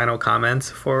final comments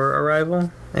for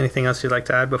Arrival? Anything else you'd like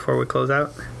to add before we close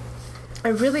out? I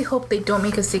really hope they don't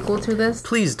make a sequel to this.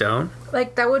 Please don't.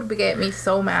 Like, that would get me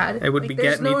so mad. It would like,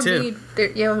 beget me too.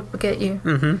 Yeah, it would get you.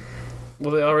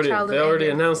 Well, they already Childhood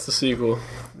ending. announced the sequel.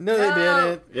 No, they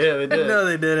didn't. Yeah, they did. No,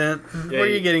 they didn't. Yeah, Where are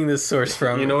you you- getting this source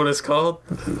from? You know what it's called?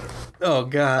 Oh,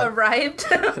 God. Arrived.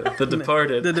 The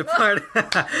Departed. The Departed.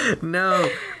 No,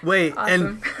 wait, and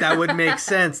Awesome. that would make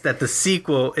sense that the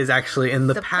sequel is actually in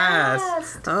the, The past.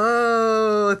 past.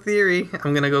 Oh, theory.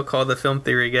 I'm gonna go call the film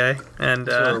theory guy, and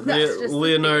So That's just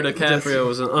Leonardo DiCaprio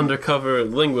was an undercover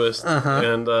linguist,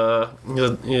 and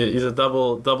he's a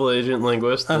double agent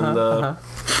linguist, and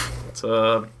it's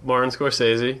Martin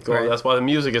Scorsese. Right. That's why the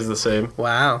music is the same.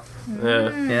 wow, Yeah.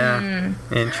 yeah,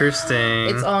 interesting.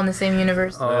 It's all in the same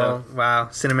universe. Oh, wow,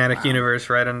 cinematic universe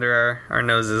right under our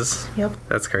noses. Yep.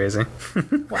 That's crazy.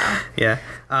 Wow. Yeah.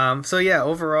 So yeah,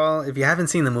 overall, if you haven't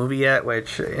seen the movie yet,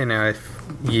 which, you know, if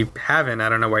you haven't, I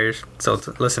don't know why you're still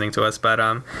listening to us, but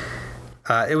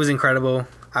it was incredible.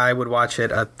 I would watch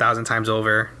it 1,000 times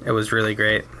over. It was really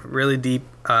great. Really deep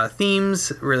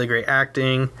themes, really great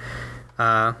acting.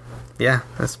 Yeah,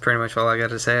 that's pretty much all I got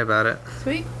to say about it.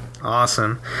 Sweet.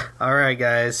 Awesome. All right,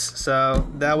 guys. So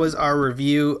that was our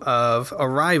review of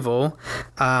Arrival.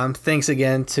 Thanks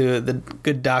again to the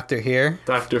good doctor here.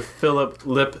 Dr. Philip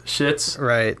Lipschitz.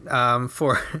 Right.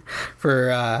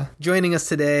 For joining us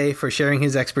today, for sharing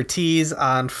his expertise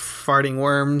on farting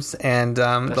worms and the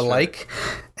right. like.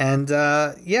 And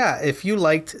yeah, if you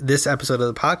liked this episode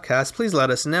of the podcast, please let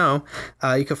us know.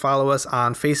 You can follow us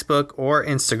on Facebook or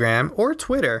Instagram or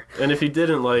Twitter. And if you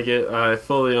didn't like it, I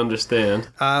fully understand.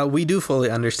 We do fully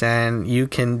understand. You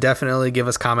can definitely give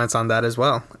us comments on that as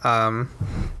well.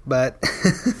 But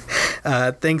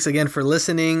thanks again for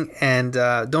listening. And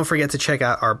don't forget to check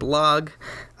out our blog.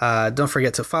 Don't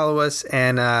forget to follow us.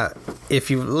 And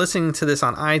if you're listening to this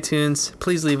on iTunes,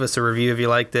 please leave us a review if you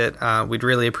liked it. We'd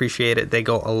really appreciate it. They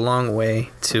go a long way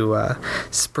to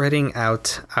spreading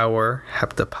out our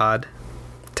heptapod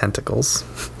tentacles.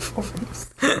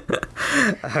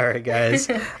 All right, guys.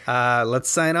 Let's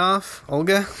sign off.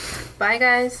 Olga, Bye,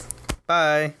 guys.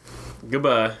 bye.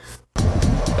 Goodbye.